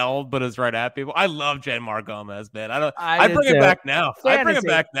shelled, but it was right at people? I love Jen Mar Gomez, man. I bring it back now. I bring it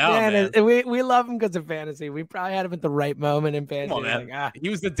back now, man. We love him because of fantasy. We probably had him at the right moment in fantasy. Come on, man. He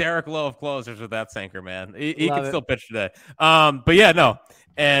was the Derek Lowe of closers with that sinker, man. He can still pitch today. But yeah, no.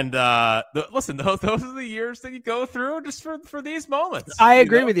 And listen, those are the years that you go through just for these moments. I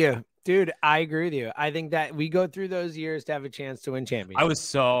agree with you, dude. I agree with you. I think that we go through those years to have a chance to win championships. I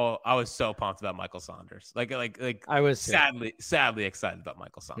was so pumped about Michael Saunders. I was sadly excited about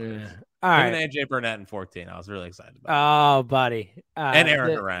Michael Saunders. Yeah. All right. And AJ Burnett in 14. I was really excited about. Oh, buddy. And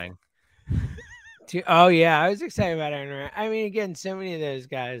Aaron Harang. Oh, yeah. I was excited about Aaron Harang. I mean, again, so many of those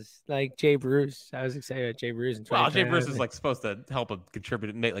guys, like Jay Bruce. I was excited about Jay Bruce. Jay Bruce is supposed to help him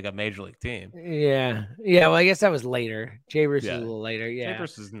contribute, make a major league team. Yeah. Yeah. Well, I guess that was later. Jay Bruce is a little later. Yeah. Jay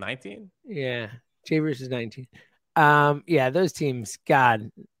Bruce is 19. Yeah. Jay Bruce is 19. Yeah. Those teams.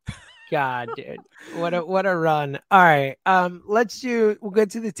 God, dude. What a run. All right. We'll get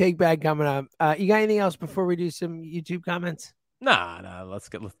to the take bag coming up. You got anything else before we do some YouTube comments? Nah, let's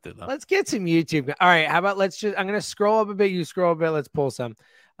do that. Let's get some YouTube. All right, how about I'm going to scroll up a bit. You scroll a bit. Let's pull some.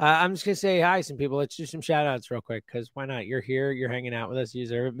 I'm just going to say hi to some people. Let's do some shout outs real quick because why not? You're here. You're hanging out with us. You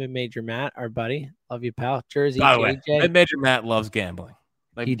deserve it. Mid-Major Matt, our buddy. Love you, pal. Jersey, by the way, Mid-Major Matt loves gambling.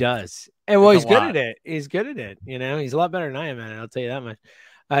 He does. And he's good at it. He's good at it. He's a lot better than I am at it. I'll tell you that much.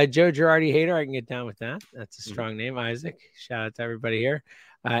 Joe Girardi hater. I can get down with that. That's a strong name. Isaac. Shout out to everybody here.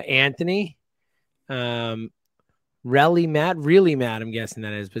 Anthony. Really Matt, I'm guessing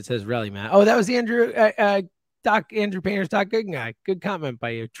that is, but it says really Matt. Oh, that was the Andrew Painter's Doc Good guy. Good comment by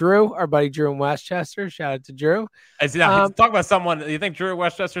you. Drew, our buddy Drew in Westchester. Shout out to Drew. Talk about someone. Do you think Drew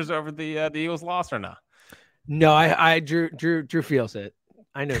Westchester's over the Eagles loss or not? No, I Drew feels it.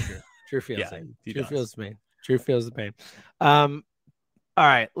 I know Drew. Drew feels it. Drew feels the pain. Drew feels the pain. All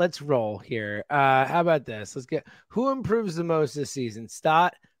right, let's roll here. How about this? Let's get who improves the most this season?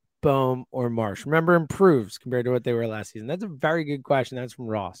 Stott, Bohm, or Marsh? Remember, improves compared to what they were last season. That's a very good question. That's from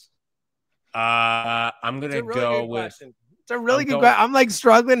Ross. I'm gonna go with. Question. It's a really good question. I'm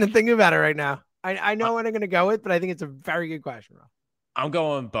struggling to think about it right now. I know what I'm gonna go with, but I think it's a very good question, Ross. I'm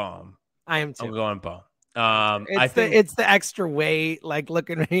going Bohm. I am too. I'm going Bohm. It's the extra weight.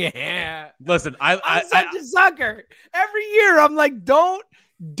 Look at me. Yeah. Listen, I'm such a sucker. Every year, I'm like, don't.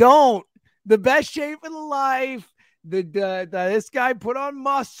 The best shape of life. This guy put on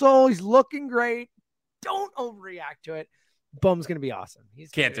muscle. He's looking great. Don't overreact to it. Bohm's going to be awesome.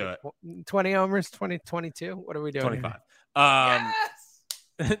 Can't do it. 20 homers, 22. What are we doing? 25. Yes!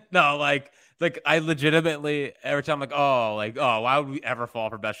 No, I legitimately every time why would we ever fall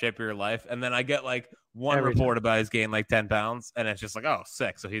for best shape of your life? And then I get one every report about his gained 10 pounds, and it's just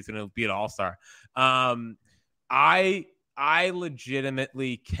sick. So he's going to be an all-star. I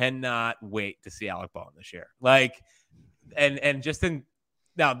legitimately cannot wait to see Alec Bohm this year.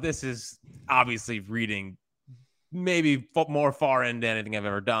 Now this is obviously reading maybe more far into anything I've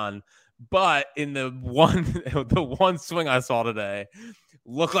ever done, but in the one swing I saw today,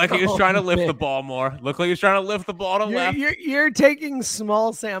 Looked like he was trying to lift the ball more. Looked like he was trying to lift the ball to left. You're taking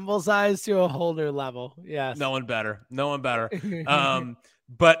small sample size to a Holder level. Yes. No one better.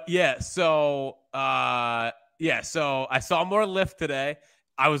 But yeah, so so I saw more lift today.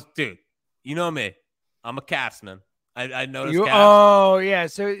 Dude, you know me. I'm a Cavsman. I noticed. Oh yeah.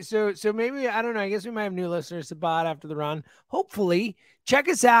 So maybe, I don't know. I guess we might have new listeners to Pod after the run. Hopefully, check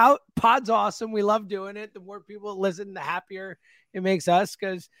us out. Pod's awesome. We love doing it. The more people listen, the happier it makes us,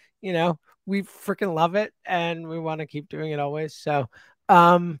 because we freaking love it and we want to keep doing it always. So,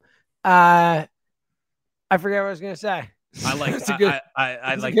 I forget what I was gonna say. I like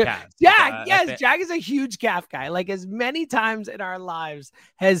Cavs. Jack, yes, Jack is a huge Calf guy. Like, as many times in our lives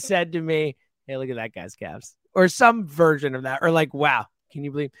has said to me, "Hey, look at that guy's calves," or some version of that, or like, "Wow, can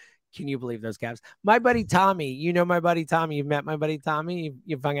you believe those calves?" My buddy Tommy, my buddy Tommy. You've met my buddy Tommy.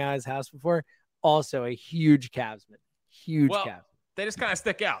 You've hung out at his house before. Also a huge Cavsman. Cavs. They just kind of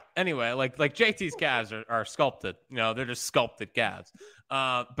stick out anyway. Like JT's calves are sculpted. They're just sculpted calves.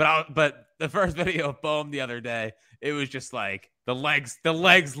 But the first video of Bohm the other day, it was just like the legs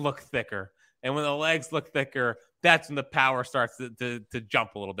look thicker, and when the legs look thicker, that's when the power starts to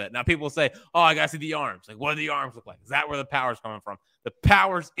jump a little bit. Now people say, "Oh, I gotta see the arms. Like, what do the arms look like? Is that where the power's coming from?" The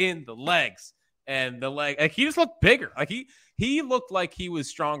power's in the legs, and the leg. Like, he just looked bigger. Like he looked like he was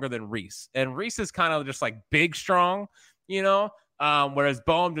stronger than Reese, and Reese is kind of just like big, strong, whereas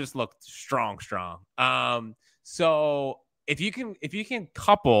Bohm just looked strong. So if you can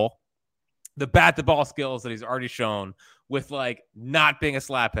couple the bat to ball skills that he's already shown with like not being a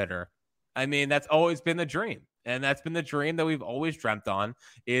slap hitter, I mean, that's always been the dream. And that's been the dream that we've always dreamt on,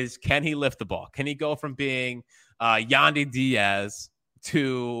 is can he lift the ball? Can he go from being Yandy Diaz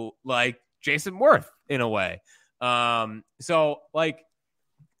to like Jason Worth in a way? So like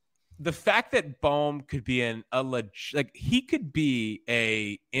the fact that Bohm could be he could be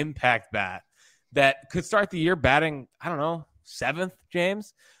a impact bat that could start the year batting, I don't know, 7th,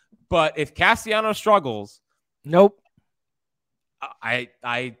 James. But if Castellanos struggles, nope. I'm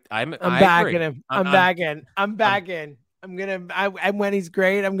backing him. I'm back in. When he's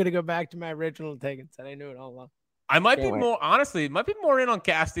great, I'm gonna go back to my original take and said I knew it all along. I might be more in on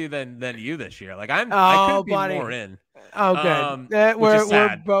Casty than you this year. Like I could be more in. Oh, good.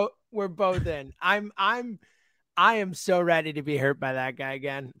 We're both in. I am so ready to be hurt by that guy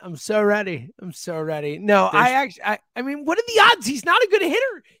again. I'm so ready. No, I mean, what are the odds? He's not a good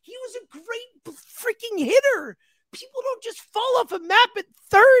hitter. He was a great freaking hitter. People don't just fall off a map at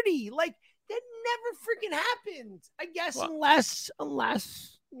 30. Like, that never freaking happens. I guess,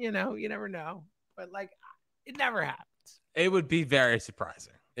 unless you never know. But like, it never happens. It would be very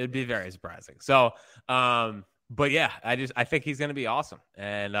surprising. So, but yeah, I think he's going to be awesome.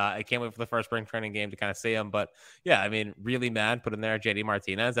 And I can't wait for the first spring training game to kind of see him. But yeah, I mean, really mad, put in there JD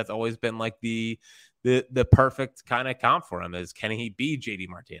Martinez. That's always been like the perfect kind of comp for him, is can he be JD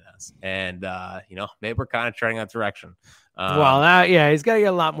Martinez? And, maybe we're kind of treading that direction. He's got to get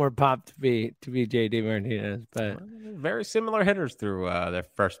a lot more pop to be JD Martinez, but very similar hitters through their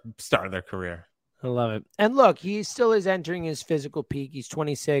first start of their career. I love it. And look, he still is entering his physical peak. He's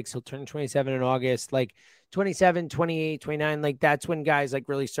 26. He'll turn 27 in August. Like 27, 28, 29. Like, that's when guys like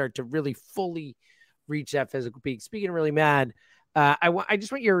really start to really fully reach that physical peak. Speaking of really mad, I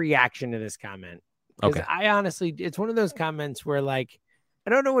just want your reaction to this comment. Because I honestly, it's one of those comments where like,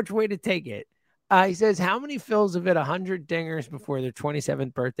 I don't know which way to take it. He says, how many Phils have hit 100 dingers before their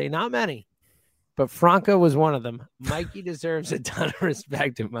 27th birthday? Not many, but Franco was one of them. Mikey deserves a ton of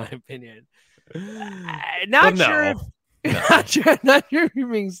respect, in my opinion. Not sure if you're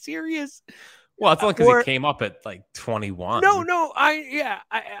being serious. Well, it's only because he came up at like 21. No.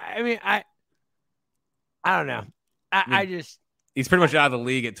 I mean, I don't know. I just. He's pretty much out of the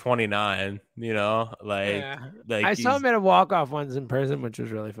league at 29, like I saw him at a walk-off once in person, which was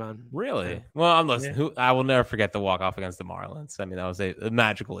really fun. Really? Yeah. Well, I will never forget the walk-off against the Marlins. I mean, that was a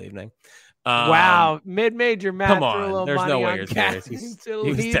magical evening. Wow. Mid-major Matt. Come on. There's no way you're serious. He's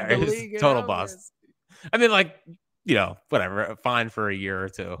total bust. I mean, like, whatever, fine for a year or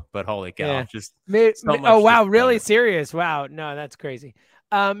two, but holy cow. Yeah. Just wow. Really serious. Wow. No, that's crazy.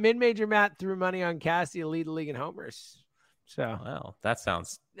 Mid-major Matt threw money on Cassie to lead the league in homers. So, well, that's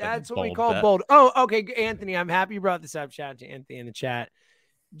what we call bold. Oh, okay. Anthony, I'm happy you brought this up. Shout out to Anthony in the chat.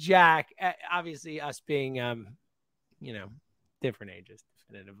 Jack, obviously us being, different ages,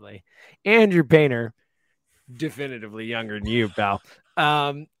 definitively. Andrew Painter, definitively younger than you, pal.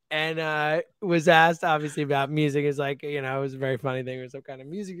 And was asked obviously about music. It's like, it was a very funny thing. It was some kind of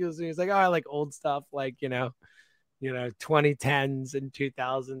music he was doing. It's like, oh, I like old stuff, like, 2010s and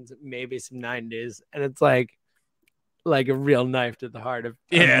 2000s, maybe some 90s. And it's like, like a real knife to the heart of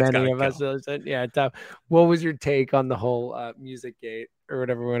many of us. Yeah, tough. What was your take on the whole music gate or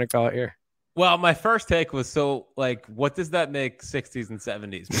whatever we want to call it here? Well, my first take was what does that make 60s and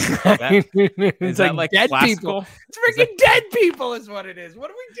 70s? Is that like dead classical? People. It's freaking dead people is what it is.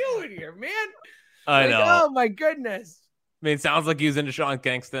 What are we doing here, man? I know. Oh my goodness. I mean, it sounds like he was into Sean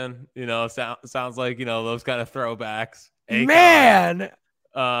Kingston. Sounds like those kind of throwbacks. Man.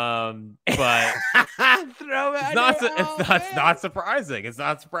 But it's not surprising. It's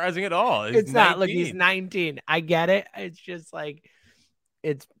not surprising at all. It's not. Look, he's 19. I get it. It's just like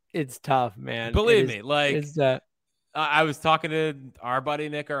it's tough, man. Believe me, like I was talking to our buddy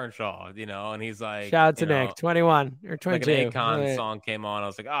Nick Earnshaw, and he's like, shout out to Nick, 21 or 22. Like an Akon song came on. I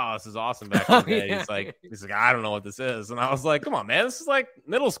was like, oh, this is awesome back in the day. Yeah. He's like, I don't know what this is. And I was like, come on, man, this is like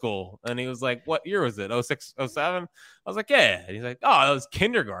middle school. And he was like, what year was it? 06, 07? I was like, yeah. And he's like, oh, that was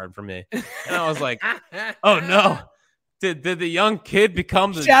kindergarten for me. And I was like, oh no. Did the young kid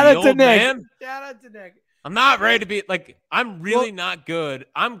become the old man? Shout out to Nick. I'm not ready to be like, I'm really not good.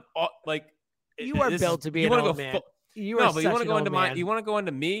 I'm like, you are built to be an old man. You want to go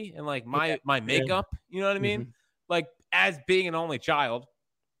into me and like my makeup. You know what I mean? Mm-hmm. Like as being an only child,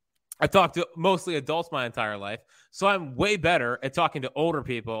 I talked to mostly adults my entire life. So I'm way better at talking to older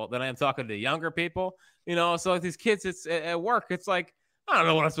people than I am talking to younger people. So like these kids, it's at work. It's like, I don't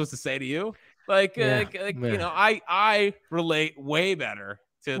know what I'm supposed to say to you. I relate way better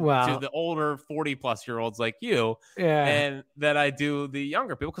to the older 40-plus-year-olds like you, and that I do the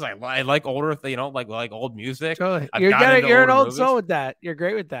younger people because I like older, like old music. Totally. You're an old movies. Soul with that. You're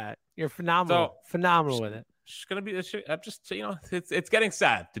great with that. You're phenomenal with it. It's gonna be. I'm just it's getting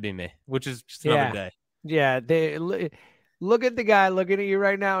sad to be me, which is just another day. Yeah, they look at the guy looking at you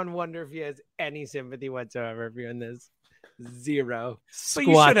right now and wonder if he has any sympathy whatsoever if you're in this. Zero. But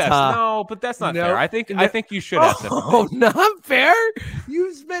you should have. No, but that's not fair. I think you should have. Oh, not fair.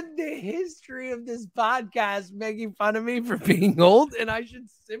 You spent the history of this podcast making fun of me for being old, and I should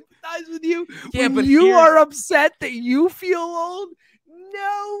sympathize with you. Yeah, when you are upset that you feel old.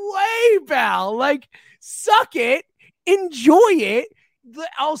 No way, pal. Like, suck it, enjoy it.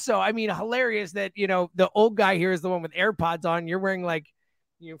 Also, I mean, hilarious that the old guy here is the one with AirPods on. You're wearing like.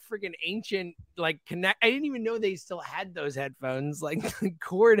 Freaking ancient, like I didn't even know they still had those headphones, like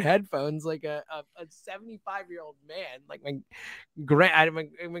cord headphones, like a 75-year-old man. Like my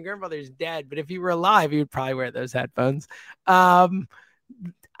grandfather's dead, but if he were alive, he would probably wear those headphones. Just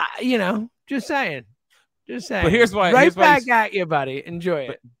saying. But here's why. At you, buddy. Enjoy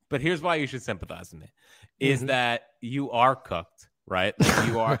it. But here's why you should sympathize with me, is that you are cooked, right? Like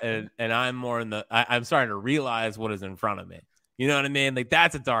you are, and I'm more in I'm starting to realize what is in front of me. You know what I mean? Like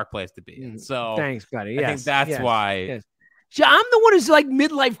that's a dark place to be in. So thanks, buddy. I think that's why. Yes. So I'm the one who's like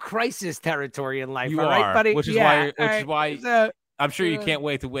midlife crisis territory in life. You all are, right, buddy? Which is why I'm sure you can't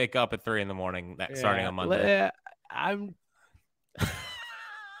wait to wake up at 3 a.m. starting on Monday.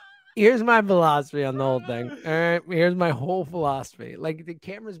 Here's my philosophy on the whole thing. All right, here's my whole philosophy. Like the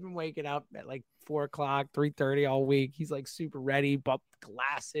camera's been waking up at like 4 o'clock, 3:30 all week. He's like super ready, but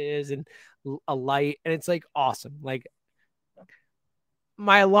glasses and a light, and it's like awesome. Like.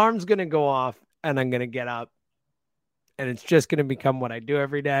 My alarm's going to go off and I'm going to get up and it's just going to become what I do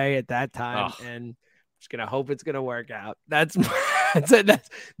every day at that time. And I'm just going to hope it's going to work out. That's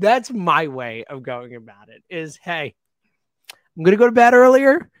my way of going about it is, hey, I'm going to go to bed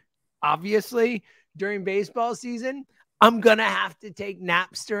earlier. Obviously during baseball season, I'm going to have to take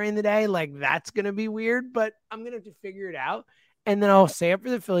naps during the day. Like that's going to be weird, but I'm going to have to figure it out. And then I'll stay up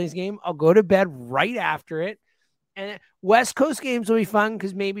for the Phillies game. I'll go to bed right after it. And West Coast games will be fun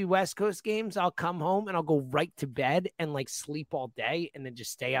because maybe West Coast games, I'll come home and I'll go right to bed and like sleep all day and then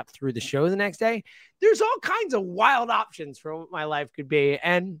just stay up through the show the next day. There's all kinds of wild options for what my life could be.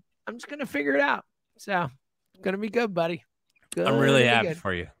 And I'm just going to figure it out. So it's going to be good, buddy. I'm really happy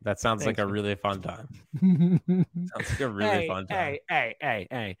for you. That sounds like a really fun time. Sounds like a really fun time.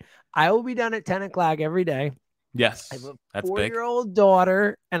 Hey. I will be done at 10 o'clock every day. Yes. I have a 4-year-old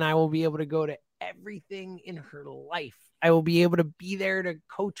daughter and I will be able to go to everything in her life. I will be able to be there to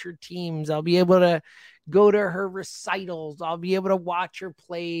coach her teams. I'll be able to go to her recitals. I'll be able to watch her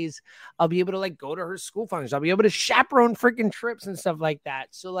plays. I'll be able to like go to her school functions. I'll be able to chaperone freaking trips and stuff like that.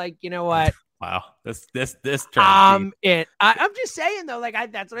 So like, you know what? Wow. This turn. I'm just saying though, like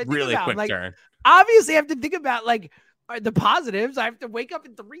that's what I think really about. Quick like, turn. Obviously I have to think about like the positives. I have to wake up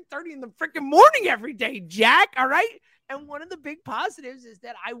at 3:30 in the freaking morning every day, Jack. All right. And one of the big positives is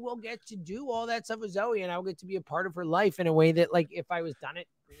that I will get to do all that stuff with Zoe and I'll get to be a part of her life in a way that like if I was done it,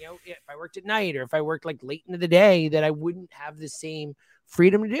 if I worked at night or if I worked like late into the day that I wouldn't have the same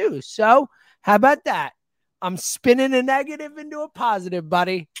freedom to do. So how about that? I'm spinning a negative into a positive,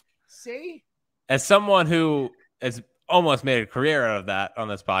 buddy. See? As someone who has almost made a career out of that on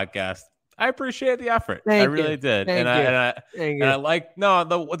this podcast, I appreciate the effort. I really did. Thank you. And I like,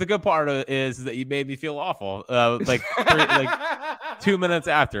 the good part of it is that you made me feel awful, like 2 minutes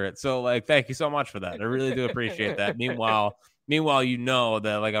after it. So like, thank you so much for that. I really do appreciate that. Meanwhile, you know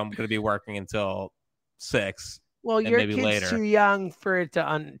that like I'm going to be working until 6. Well, your maybe kid's later. too young for it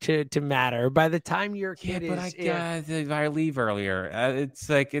to matter. By the time your kid if I leave earlier, it's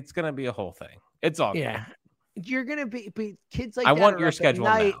like it's going to be a whole thing. It's all good. You're going to be kids like I that want are your up at schedule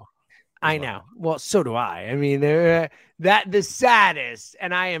night. now. I know. Well, so do I. I mean, that the saddest,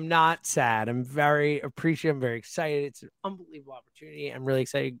 and I am not sad. I'm very appreciative. I'm very excited. It's an unbelievable opportunity. I'm really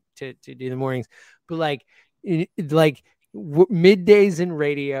excited to do the mornings. But middays in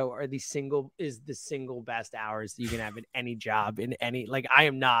radio are the single best hours that you can have in any job in any. Like, I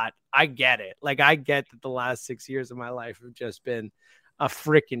am not. I get it. Like, I get that the last 6 years of my life have just been a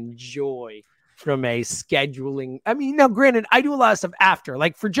freaking joy. From a scheduling, I mean, now granted, I do a lot of stuff after.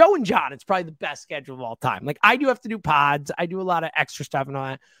 Like for Joe and John, it's probably the best schedule of all time. Like I do have to do pods, I do a lot of extra stuff and all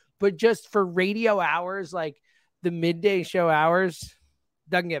that. But just for radio hours, like the midday show hours,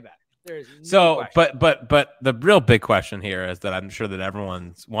 doesn't get better. There's no question. But the real big question here is that I'm sure that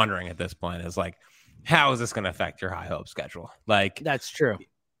everyone's wondering at this point is like, how is this going to affect your High Hope schedule? Like that's true.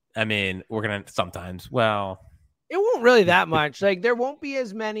 I mean, we're gonna sometimes. Well, it won't really that much. Like there won't be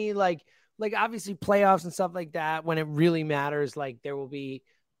as many like obviously playoffs and stuff like that when it really matters. Like there will be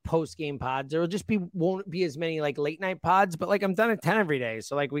post game pods. There will just won't be as many like late night pods, but like I'm done at 10 every day.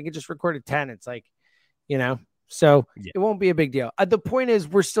 So like we could just record at 10. It's like, so it won't be a big deal. The point is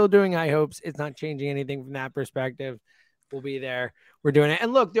we're still doing High Hopes. It's not changing anything from that perspective. We'll be there. We're doing it.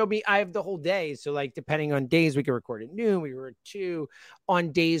 And look, I have the whole day. So like, depending on days, we can record at noon, we record at 2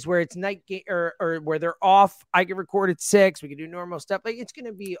 on days where it's night game or where they're off. I can record at 6. We can do normal stuff. Like it's going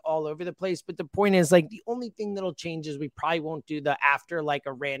to be all over the place. But the point is like, the only thing that'll change is we probably won't do the after like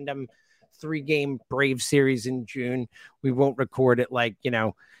a random 3-game Brave series in June. We won't record at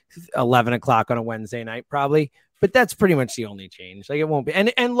 11 o'clock on a Wednesday night, probably. But that's pretty much the only change. Like it won't be.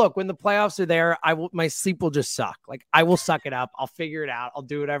 And look, when the playoffs are there, my sleep will just suck. Like I will suck it up. I'll figure it out. I'll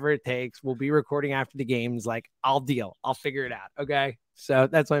do whatever it takes. We'll be recording after the games. Like I'll deal. I'll figure it out. Okay. So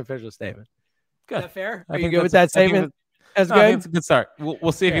that's my official statement. Good. Is that fair? Are you good with that statement? That's good. I think it's a good start.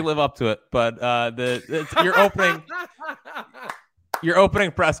 We'll see if you live up to it. But your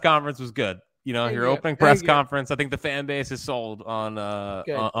opening press conference was good. Your opening press conference. I think the fan base is sold on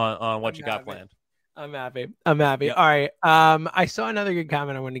what you got planned. I'm happy. Yep. All right. I saw another good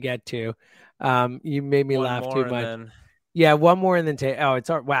comment I wanted to get to. You made me laugh too much. Yeah, one more and then it's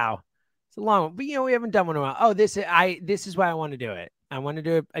wow. It's a long one. But we haven't done one in a while. Oh, this is why I want to do it. I want to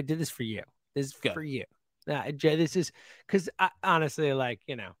do it. I did this for you. This is good. For you. Jay, this is because honestly,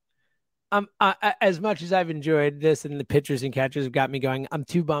 as much as I've enjoyed this and the pitchers and catchers have got me going, I'm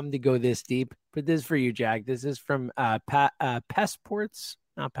too bummed to go this deep. But this is for you, Jack. This is from Passports.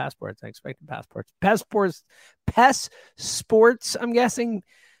 Not passports. I expected passports. Sports. I'm guessing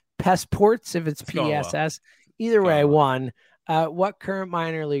Passports if it's PSS. Either way, I won. What current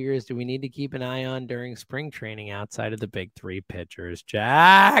minor leaguers do we need to keep an eye on during spring training outside of the big 3 pitchers?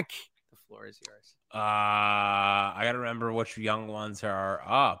 Jack, the floor is yours. I gotta remember which young ones are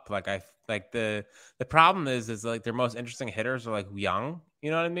up. The problem is like their most interesting hitters are like young. You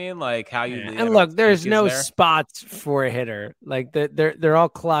know what I mean? Like how you and look, there's no spots for a hitter. Like they're all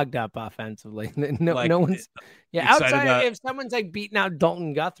clogged up offensively. No one's outside if someone's like beating out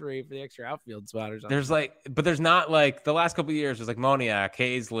Dalton Guthrie for the extra outfield spot or something. There's not like the last couple of years. There's like Moniak,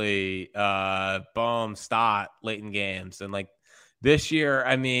 Hazley, Bohm, Stott late in games, and like this year,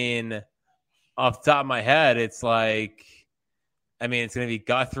 I mean, off the top of my head, it's like, I mean, it's gonna be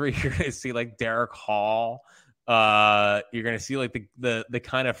Guthrie. You're gonna see like Derek Hall. You're going to see like the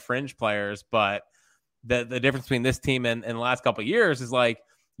kind of fringe players, but the difference between this team and the last couple of years is like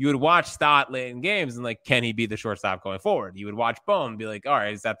you would watch Stott late in games and like, can he be the shortstop going forward? You would watch Bohm and be like, all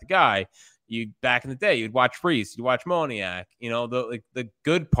right, is that the guy? Back in the day, you'd watch Freese, you'd watch Moniak. The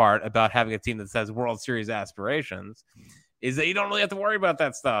good part about having a team that says World Series aspirations is that you don't really have to worry about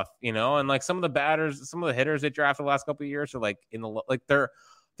that stuff, and like some of the batters, some of the hitters they drafted the last couple of years are like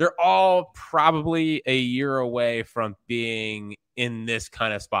they're all probably a year away from being in this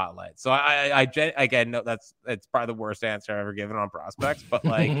kind of spotlight. So I again, no, that's probably the worst answer I've ever given on prospects, but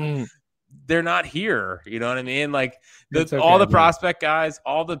like they're not here. You know what I mean? Like all the prospect guys,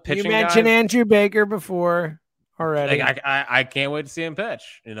 all the pitching guys. You mentioned Andrew Baker before already. Like, I can't wait to see him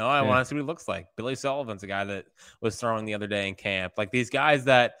pitch. I want to see what he looks like. Billy Sullivan's a guy that was throwing the other day in camp. Like these guys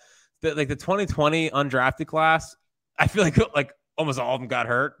that the 2020 undrafted class, I feel like almost all of them got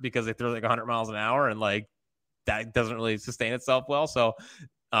hurt because they threw like 100 miles an hour, and like that doesn't really sustain itself well. So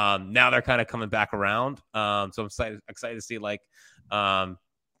now they're kind of coming back around. So I'm excited to see like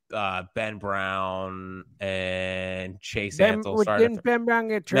Ben Brown and Chase Ansel. Didn't Ben Brown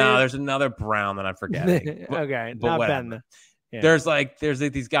get traded? No, there's another Brown that I'm forgetting. Okay, but not whatever. Ben. Yeah. There's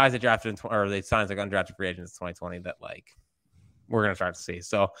these guys that drafted or they signed like undrafted free agents in 2020 that like we're gonna start to see.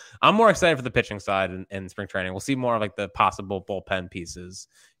 So I'm more excited for the pitching side and spring training. We'll see more of like the possible bullpen pieces,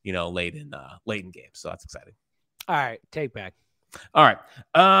 late in games. So that's exciting. All right, take back. All right.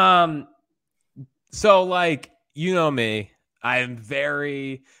 So like me, I'm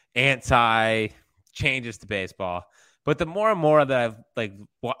very anti changes to baseball, but the more and more that I've like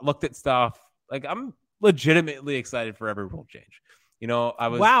looked at stuff, like I'm legitimately excited for every rule change. I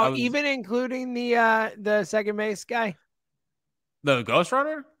was even including the second base guy, the Ghost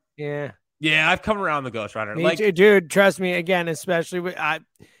Runner. Yeah, I've come around the Ghost Runner. Dude, trust me. Again, especially with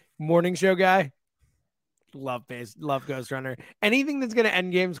morning show guy. Love Ghost Runner. Anything that's gonna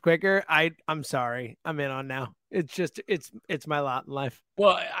end games quicker, I'm sorry, I'm in on now. It's just it's my lot in life.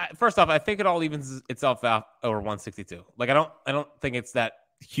 Well, first off, I think it all evens itself out over 162. Like I don't think it's that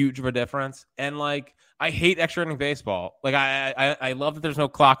huge of a difference. And like I hate extra inning baseball. Like I love that there's no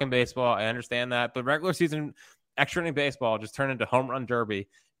clock in baseball. I understand that, but regular season extra inning baseball just turned into home run derby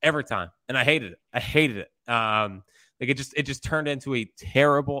every time, and I hated it. Like it just turned into a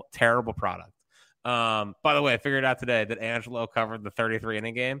terrible product. By the way, I figured out today that Angelo covered the 33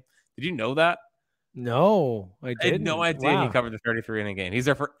 inning game. Did you know that? No, I didn't. I had no idea Wow. He covered the 33 inning game. He's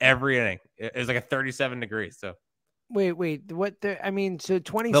there for every inning. It was like a 37 degrees. So wait, what? So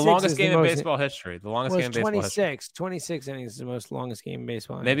 26. The longest game in most, baseball history. The longest game in baseball 26. 26 innings is the most longest game in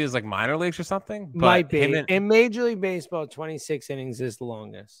baseball. Maybe it was like minor leagues or something. But might be. In Major League Baseball, 26 innings is the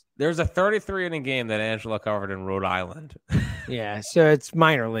longest. There's a 33 inning game that Angelo covered in Rhode Island. Yeah, so it's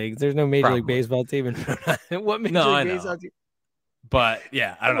minor leagues. There's no Major League Baseball team in Rhode Island. What Major League Baseball team? But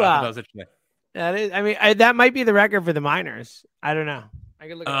yeah, I don't know. I thought that was interesting. That is. I mean, that might be the record for the minors. I don't know. I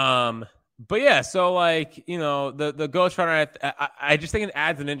could look it up. But yeah, so like the Ghost Runner, I just think it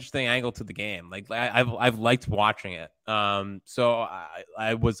adds an interesting angle to the game. Like I've liked watching it. So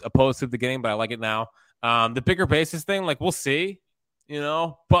I was opposed to the beginning, but I like it now. The bigger bases thing, like we'll see,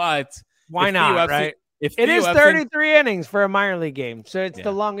 but why not? Right? It is 33 innings for a minor league game, so it's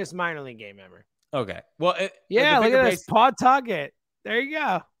the longest minor league game ever. Okay, well, look at this, Paul Tuckett. There you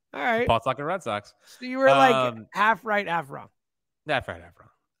go. All right, Paul Tuckett, Red Sox. So you were like half right, half wrong. Half right, half wrong.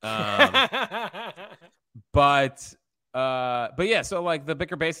 But yeah, so like the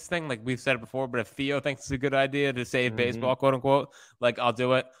bigger bases thing, like we've said it before, but if Theo thinks it's a good idea to save baseball, quote unquote, like I'll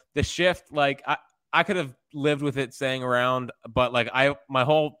do it. The shift, like I could have lived with it staying around, but like my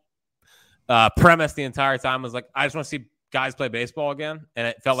whole premise the entire time was like I just want to see guys play baseball again, and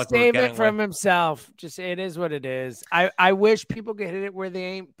it felt like save it from himself. Just it is what it is. I wish people could hit it where they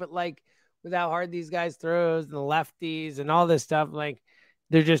ain't, but like with how hard these guys throws and the lefties and all this stuff, like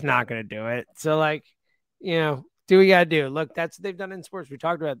they're just not going to do it. So like, do what you got to do. Look, that's what they've done in sports. We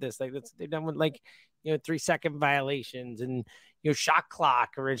talked about this. Like that's what they've done with 3-second violations and, shot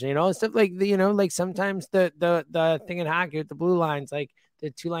clock originally and all this stuff. Like, like sometimes the thing in hockey with the blue lines, like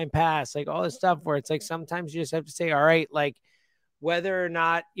the 2-line pass, like all this stuff where it's like, sometimes you just have to say, all right, like whether or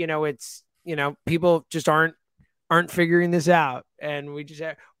not, it's, people just aren't figuring this out. And we just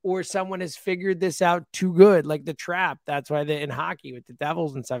or someone has figured this out too good, like the trap. That's why in hockey with the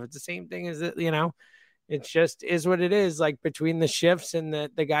Devils and stuff, it's the same thing as it, it's just is what it is. Like between the shifts and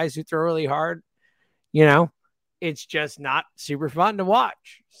the guys who throw really hard, it's just not super fun to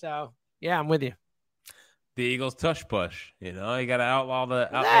watch. So yeah, I'm with you. The Eagles tush push, you got to outlaw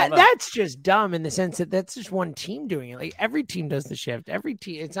that's just dumb in the sense that that's just one team doing it. Like every team does the shift. Every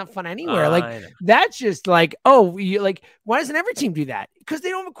team, it's not fun anywhere. Like that's just like, why doesn't every team do that? Because they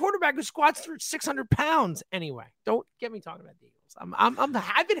don't have a quarterback who squats through 600 pounds anyway. Don't get me talking about the Eagles.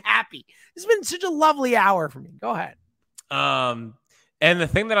 I've been happy. This has been such a lovely hour for me. Go ahead. And the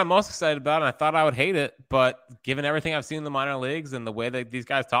thing that I'm most excited about, and I thought I would hate it, but given everything I've seen in the minor leagues and the way that these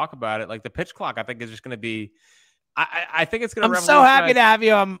guys talk about it, like the pitch clock, I think is just going to be. I think it's going to. I'm so happy to have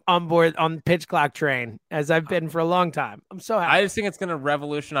you on board on the pitch clock train, as I've been for a long time. I'm so happy. I just think it's going to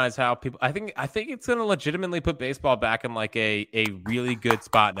revolutionize how people. I think it's going to legitimately put baseball back in like a really good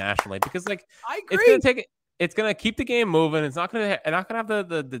spot nationally, because like I agree. It's going to take it. It's going to keep the game moving. It's not going to have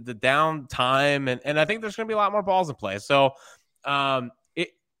the down time, and I think there's going to be a lot more balls in play. So. I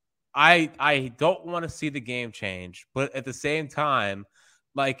don't want to see the game change, but at the same time,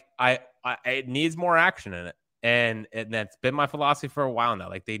 like it needs more action in it. And that's been my philosophy for a while now.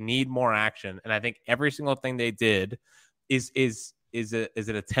 Like, they need more action. And I think every single thing they did is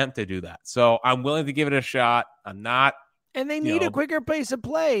an attempt to do that. So I'm willing to give it a shot. I'm not. And they need a quicker pace of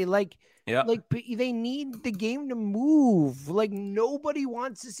play. Like they need the game to move. Like, nobody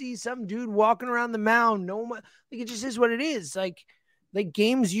wants to see some dude walking around the mound. Like, it just is what it is. Like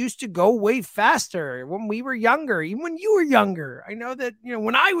games used to go way faster when we were younger, even when you were younger. I know that,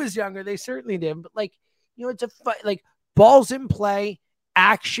 when I was younger, they certainly did. But it's a fight, like balls in play,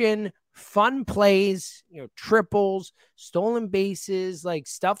 action, fun plays, triples, stolen bases, like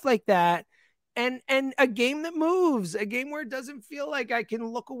stuff like that. And a game that moves, a game where it doesn't feel like I can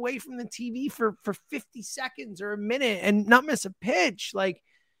look away from the TV for 50 seconds or a minute and not miss a pitch. Like,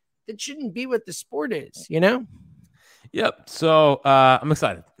 that shouldn't be what the sport is, Yep. So I'm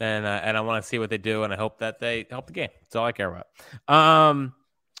excited, and I want to see what they do, and I hope that they help the game. That's all I care about.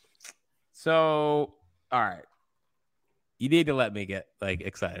 So all right, you need to let me get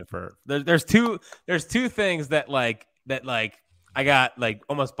excited for. There's two things that I got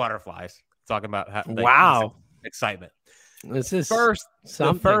almost butterflies talking about. Wow, excitement. This is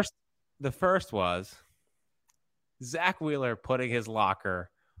the first was Zach Wheeler putting his locker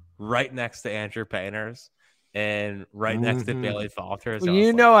right next to Andrew Painter's and right next to Bailey Falter's.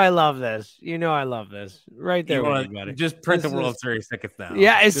 I love this. I love this. Right there. Just print the World Series tickets now.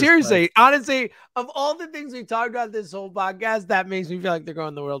 Yeah, seriously. Honestly, of all the things we talked about this whole podcast, that makes me feel like they're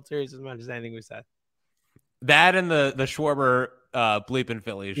going to the World Series as much as anything we said. That and the Schwarber bleeping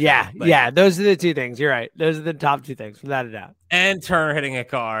Phillies. Yeah. Those are the two things. You're right. Those are the top two things, without a doubt. And Turner hitting a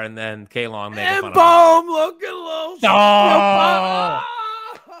car, and then K-Long making and fun boom, look at little.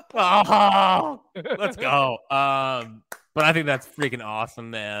 Oh, let's go. But I think that's freaking awesome,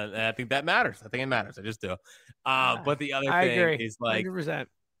 man. And I think that matters. I think it matters. I just do. But the other thing is 100%.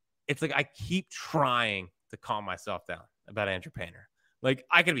 It's like I keep trying to calm myself down about Andrew Painter. Like,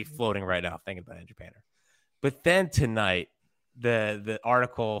 I could be floating right now thinking about Andrew Painter. But then tonight, the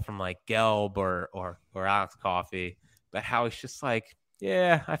article from Gelb or Alex Coffey about how he's just like,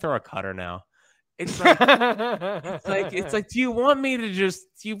 yeah, I throw a cutter now. It's like, do you want me to just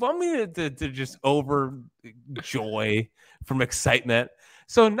overjoy from excitement?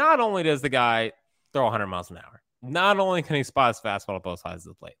 So not only does the guy throw 100 miles an hour, not only can he spot his fastball at both sides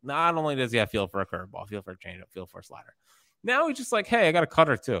of the plate, not only does he have feel for a curveball, feel for a changeup, feel for a slider. Now he's just like, hey, I got a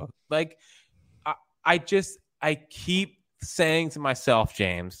cutter too. Like, I keep saying to myself,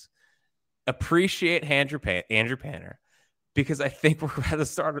 James, appreciate Andrew Painter. Because I think we're at the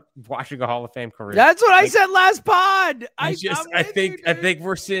start of watching a Hall of Fame career. That's what I said last pod. I think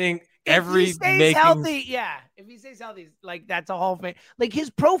we're seeing every if he stays healthy. Yeah, if he stays healthy, that's a Hall of Fame. His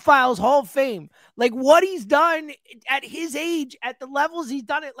profile's Hall of Fame. What he's done at his age, at the levels he's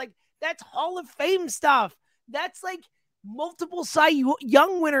done it, that's Hall of Fame stuff. That's multiple Cy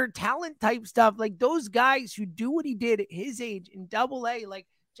Young winner talent type stuff. Those guys who do what he did at his age in Double-A.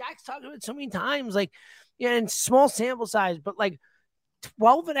 Jack's talked about it so many times. In small sample size, but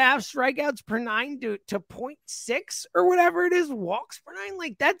 12 and a half strikeouts per 9 to 0.6 or whatever it is, walks per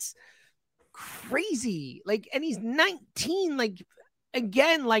 9. That's crazy. And he's 19.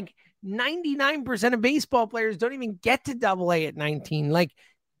 Again, 99% of baseball players don't even get to Double-A at 19.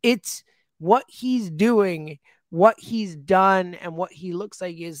 It's what he's doing, what he's done, and what he looks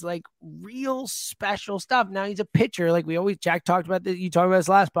like is real special stuff. Now he's a pitcher. Jack talked about this. You talked about this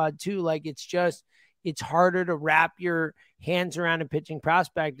last pod too. It's harder to wrap your hands around a pitching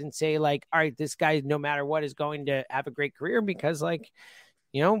prospect and say all right, this guy, no matter what, is going to have a great career because it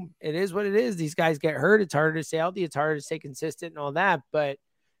is what it is. These guys get hurt. It's harder to stay healthy. It's harder to stay consistent and all that. But,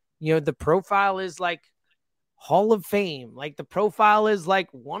 the profile is Hall of Fame. The profile is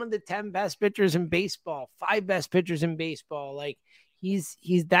one of the 10 best pitchers in baseball, 5 best pitchers in baseball. He's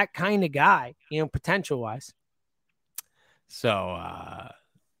that kind of guy, potential wise. So,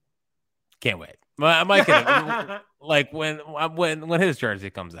 can't wait. Well, I might get it. when his jersey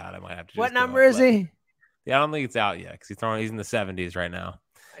comes out, I might have to. What number is he? Yeah, I don't think it's out yet because he's in the 70s right now.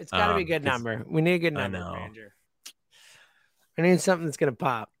 It's got to be a good number. We need a good number, Andrew. I need something that's gonna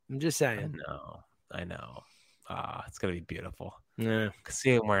pop. I'm just saying. I know. It's gonna be beautiful. Yeah.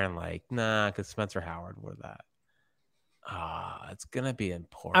 See him wearing because Spencer Howard wore that. It's gonna be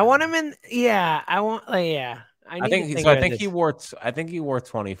important. I want him in. Yeah, I want. Yeah. I think he wore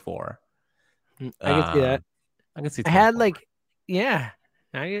 24. I can see that. I can see. I had I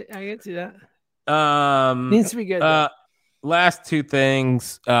can see that. Needs to be good. Last two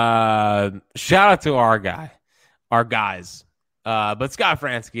things. Shout out to our guys. But Scott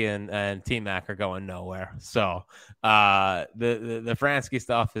Franzke and T-Mac are going nowhere. So the Franzke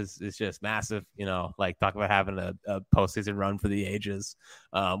stuff is just massive. Like talk about having a postseason run for the ages.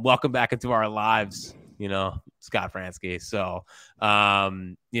 Welcome back into our lives, Scott Franzke. So,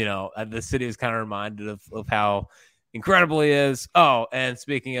 the city is kind of reminded of how incredible he is. Oh, and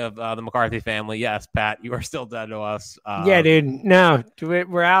speaking of the McCarthy family, yes, Pat, you are still dead to us. Yeah, dude. No,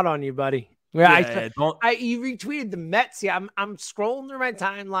 we're out on you, buddy. You retweeted the Mets. Yeah, I'm scrolling through my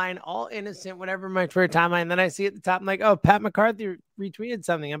timeline, all innocent, whatever my Twitter timeline. And then I see at the top, I'm like, oh, Pat McCarthy retweeted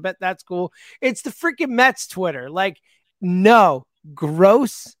something. I bet that's cool. It's the freaking Mets Twitter. Like, no,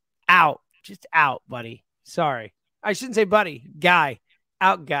 gross out. Just out, buddy. Sorry. I shouldn't say buddy. Guy.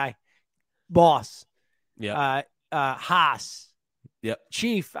 Out guy. Boss. Yeah. Haas. Yep.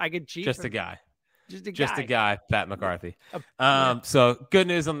 Chief. I could chief. Just a guy. Just a guy, Pat McCarthy. So good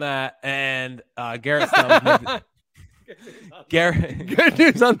news on that. And Garrett Stubbs. Good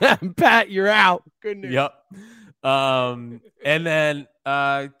news on that, Pat. You're out. Good news. Yep. And then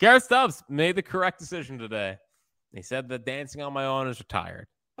Garrett Stubbs made the correct decision today. He said that dancing on my own is retired.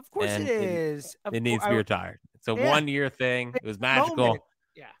 Of course it is. It needs to be retired. It's a 1-year thing. It was magical.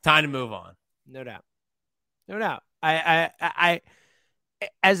 Yeah. Time to move on. No doubt. I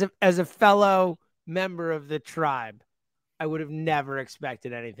as a fellow member of the tribe, I would have never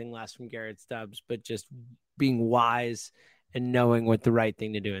expected anything less from Garrett Stubbs, but just being wise and knowing what the right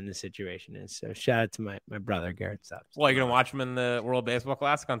thing to do in this situation is. So shout out to my brother, Garrett Stubbs. Well, you're going to watch him in the World Baseball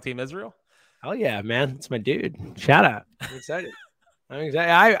Classic on Team Israel? Oh yeah, man. It's my dude. Shout out. I'm excited.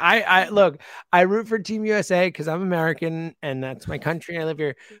 I look, I root for Team USA because I'm American and that's my country. I live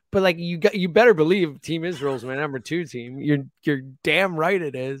here. But like you better believe Team Israel's my number 2 team. You're damn right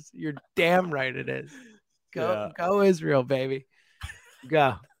it is. You're damn right it is. Go Israel, baby.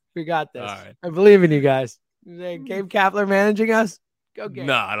 Go. We got this. All right. I believe in you guys. Gabe Kapler managing us? Go Gabe.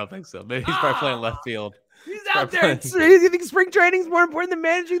 No, I don't think so. Maybe he's probably playing left field. He's out there. You think spring training is more important than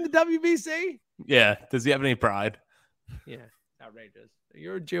managing the WBC? Yeah. Does he have any pride? Yeah. Outrageous.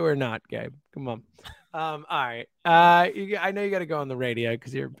 You're a Jew or not, Gabe? Come on. All right. I know you got to go on the radio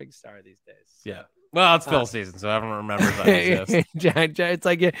because you're a big star these days. So. Yeah. Well, it's Phil season, so everyone remembers that exists. It's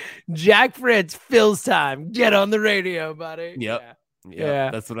like Jack Fritz, Phil's time. Get on the radio, buddy. Yep.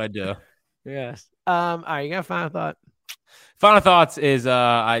 Yeah. That's what I do. Yes. All right. You got a final thought? Final thoughts is,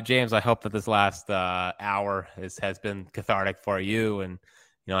 James, I hope that this last hour has been cathartic for you, and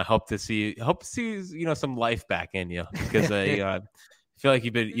I hope to see some life back in you because I feel like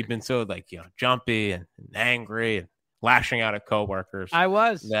you've been so jumpy and angry and lashing out at coworkers. I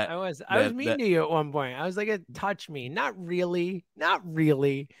was mean to you at one point. I was like, touch me. Not really, but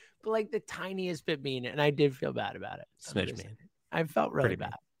like the tiniest bit mean. And I did feel bad about it. Smidge mean. I felt really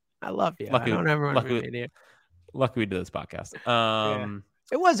bad. I love you. Lucky, I don't ever want to be mean to you. Lucky we did this podcast.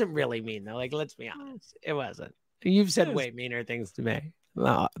 It wasn't really mean though. Like, let's be honest. It wasn't. You've said way meaner things to me.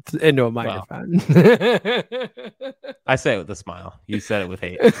 No, into a microphone. I say it with a smile. You said it with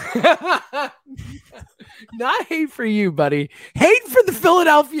hate. Not hate for you, buddy. Hate for the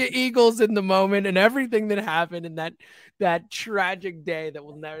Philadelphia Eagles in the moment and everything that happened in that tragic day that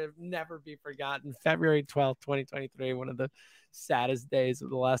will never be forgotten. February 12th, 2023, one of the saddest days of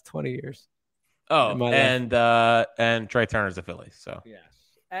the last 20 years. Oh, and Trey Turner's a Philly. So yes.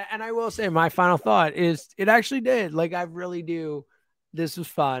 And I will say my final thought is it actually did. Like, I really do. This was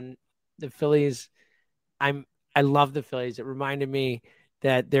fun. The Phillies, I love the Phillies. It reminded me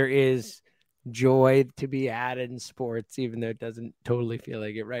that there is joy to be had in sports, even though it doesn't totally feel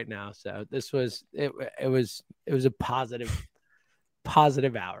like it right now. So this was it was a positive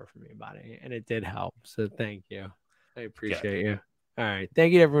hour for me, buddy, and it did help. So thank you. I appreciate you. All right.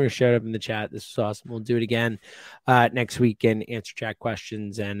 Thank you to everyone who showed up in the chat. This was awesome. We'll do it again next week and answer chat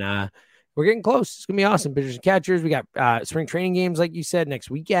questions. And we're getting close. It's going to be awesome. Pitchers and catchers. We got spring training games, like you said, next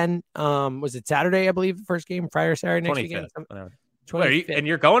weekend. Was it Saturday, I believe, the first game? Friday or Saturday next 25th. Weekend? 25th. And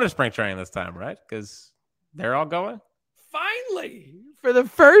you're going to spring training this time, right? Because they're all going? Finally! For the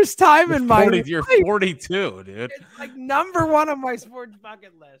first time in my life. You're 42, dude. It's like number 1 on my sports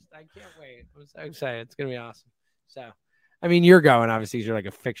bucket list. I can't wait. I'm so excited. It's going to be awesome. So, I mean, you're going, obviously, you're like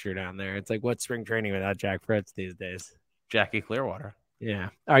a fixture down there. It's like, what's spring training without Jack Fritz these days? Jackie Clearwater. Yeah.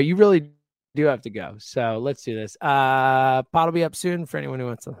 All right. You really do have to go. So let's do this. Pod will be up soon for anyone who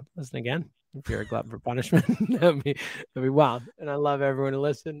wants to listen again. If you're a glutton for punishment, that'd be wild. And I love everyone who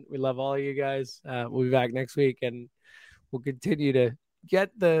listened. We love all of you guys. We'll be back next week and we'll continue to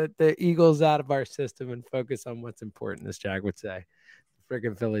get the Eagles out of our system and focus on what's important, as Jack would say. The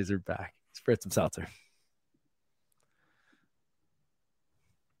freaking Phillies are back. It's Fritz and Seltzer.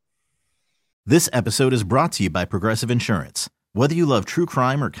 This episode is brought to you by Progressive Insurance. Whether you love true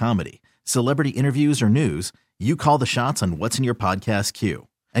crime or comedy, celebrity interviews or news, you call the shots on what's in your podcast queue.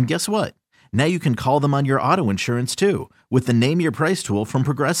 And guess what? Now you can call them on your auto insurance too with the Name Your Price tool from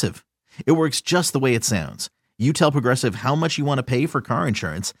Progressive. It works just the way it sounds. You tell Progressive how much you want to pay for car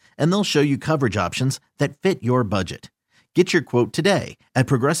insurance, and they'll show you coverage options that fit your budget. Get your quote today at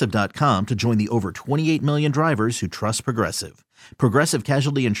Progressive.com to join the over 28 million drivers who trust Progressive. Progressive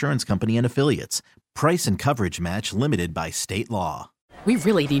Casualty Insurance Company and Affiliates. Price and coverage match limited by state law. We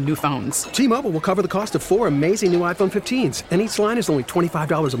really need new phones. T-Mobile will cover the cost of 4 amazing new iPhone 15s, and each line is only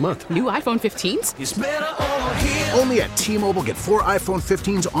 $25 a month. New iPhone 15s? It's better over here. Only at T-Mobile, get 4 iPhone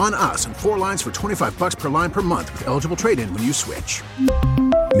 15s on us and 4 lines for $25 per line per month with eligible trade-in when you switch.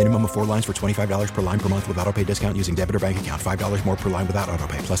 Minimum of 4 lines for $25 per line per month with autopay discount using debit or bank account. $5 more per line without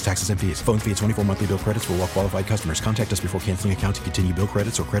autopay, plus taxes and fees. Phone fee at 24 monthly bill credits for well-qualified customers. Contact us before canceling account to continue bill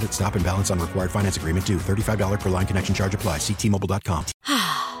credits or credit stop and balance on required finance agreement due. $35 per line connection charge applies. See T-Mobile.com.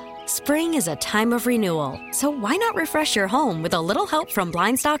 Spring is a time of renewal, so why not refresh your home with a little help from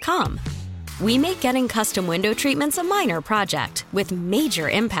Blinds.com? We make getting custom window treatments a minor project with major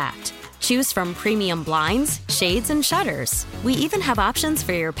impact. Choose from premium blinds, shades, and shutters. We even have options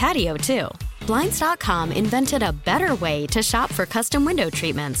for your patio, too. Blinds.com invented a better way to shop for custom window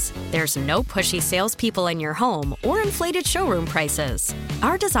treatments. There's no pushy salespeople in your home or inflated showroom prices.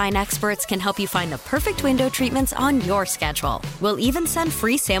 Our design experts can help you find the perfect window treatments on your schedule. We'll even send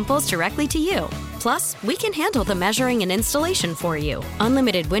free samples directly to you. Plus, we can handle the measuring and installation for you.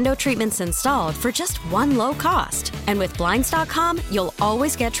 Unlimited window treatments installed for just one low cost. And with Blinds.com, you'll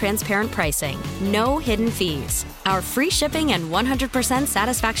always get transparent pricing. No hidden fees. Our free shipping and 100%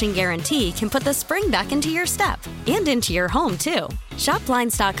 satisfaction guarantee can put the spring back into your step and into your home, too. Shop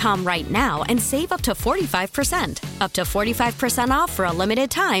Blinds.com right now and save up to 45%. Up to 45% off for a limited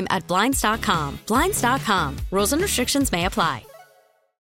time at Blinds.com. Blinds.com. Rules and restrictions may apply.